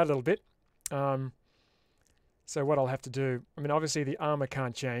sticking out a little bit. So what I'll have to do, I mean, obviously the armor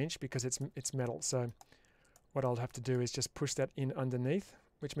can't change because it's metal. So what I'll have to do is just push that in underneath,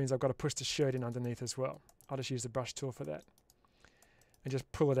 which means I've got to push the shirt in underneath as well. I'll just use the brush tool for that and just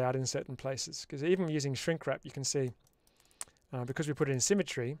pull it out in certain places. Because even using shrink wrap, you can see, because we put it in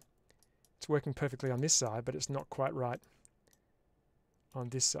symmetry, it's working perfectly on this side, but it's not quite right on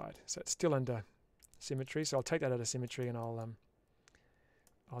this side. So it's still under symmetry. So I'll take that out of symmetry and I'll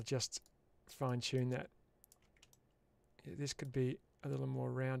just fine tune that. Yeah, this could be a little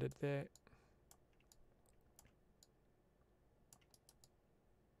more rounded there.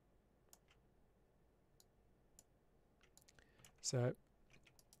 So bring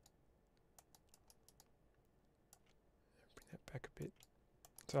that back a bit.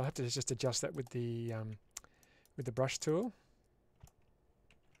 So I'll have to just adjust that with the brush tool.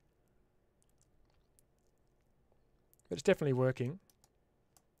 But it's definitely working.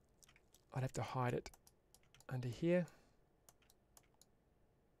 I'd have to hide it under here.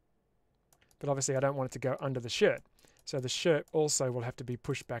 But obviously I don't want it to go under the shirt. So the shirt also will have to be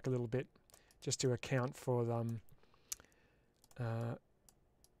pushed back a little bit just to account for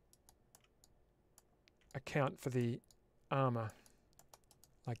the armor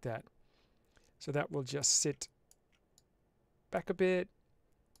like that. So that will just sit back a bit.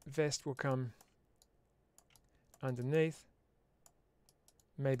 Vest will come underneath.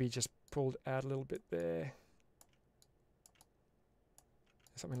 Maybe just pulled out a little bit there.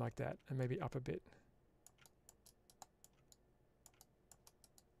 Something like that, and maybe up a bit.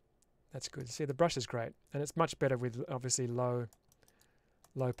 That's good. See, the brush is great, and it's much better with obviously low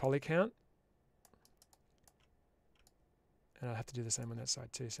poly count. And I'll have to do the same on that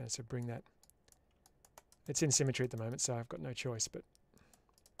side too. So bring that. It's in symmetry at the moment, so I've got no choice. But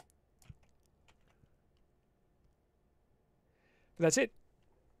that's it.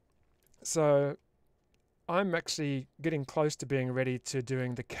 So I'm actually getting close to being ready to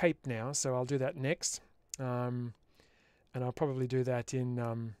doing the cape now, so I'll do that next, and I'll probably do that in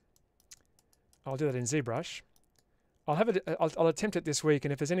ZBrush. I'll attempt it this week,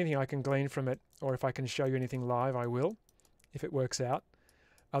 and if there's anything I can glean from it, or if I can show you anything live, I will, if it works out.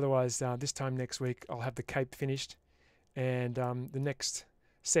 Otherwise, this time next week I'll have the cape finished, and the next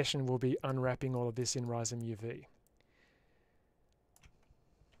session will be unwrapping all of this in Rhizome UV.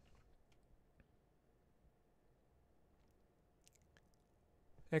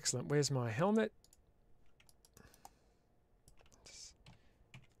 Excellent. Where's my helmet? Just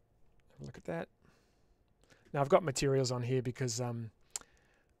have a look at that. Now I've got materials on here because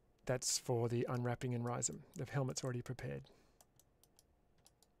that's for the unwrapping in Rhizome. The helmet's already prepared.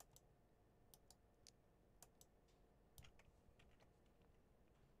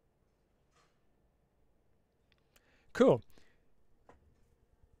 Cool.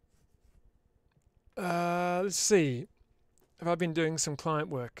 Let's see. Have I been doing some client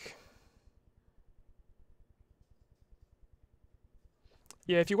work?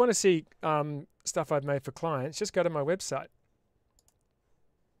 Yeah, if you want to see stuff I've made for clients, just go to my website.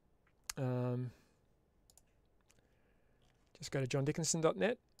 Just go to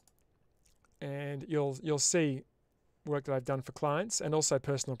johndickinson.net and you'll see work that I've done for clients and also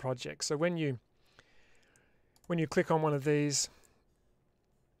personal projects. So when you click on one of these,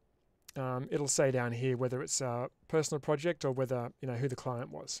 it'll say down here whether it's a personal project or whether, who the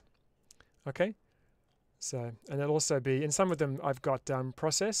client was. Okay? So, and it'll also be, in some of them I've got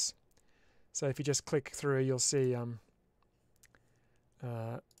process. So if you just click through, you'll see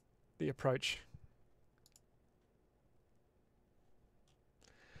the approach.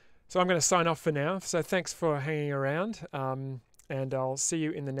 So I'm going to sign off for now. So thanks for hanging around, and I'll see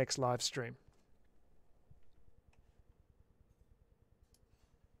you in the next live stream.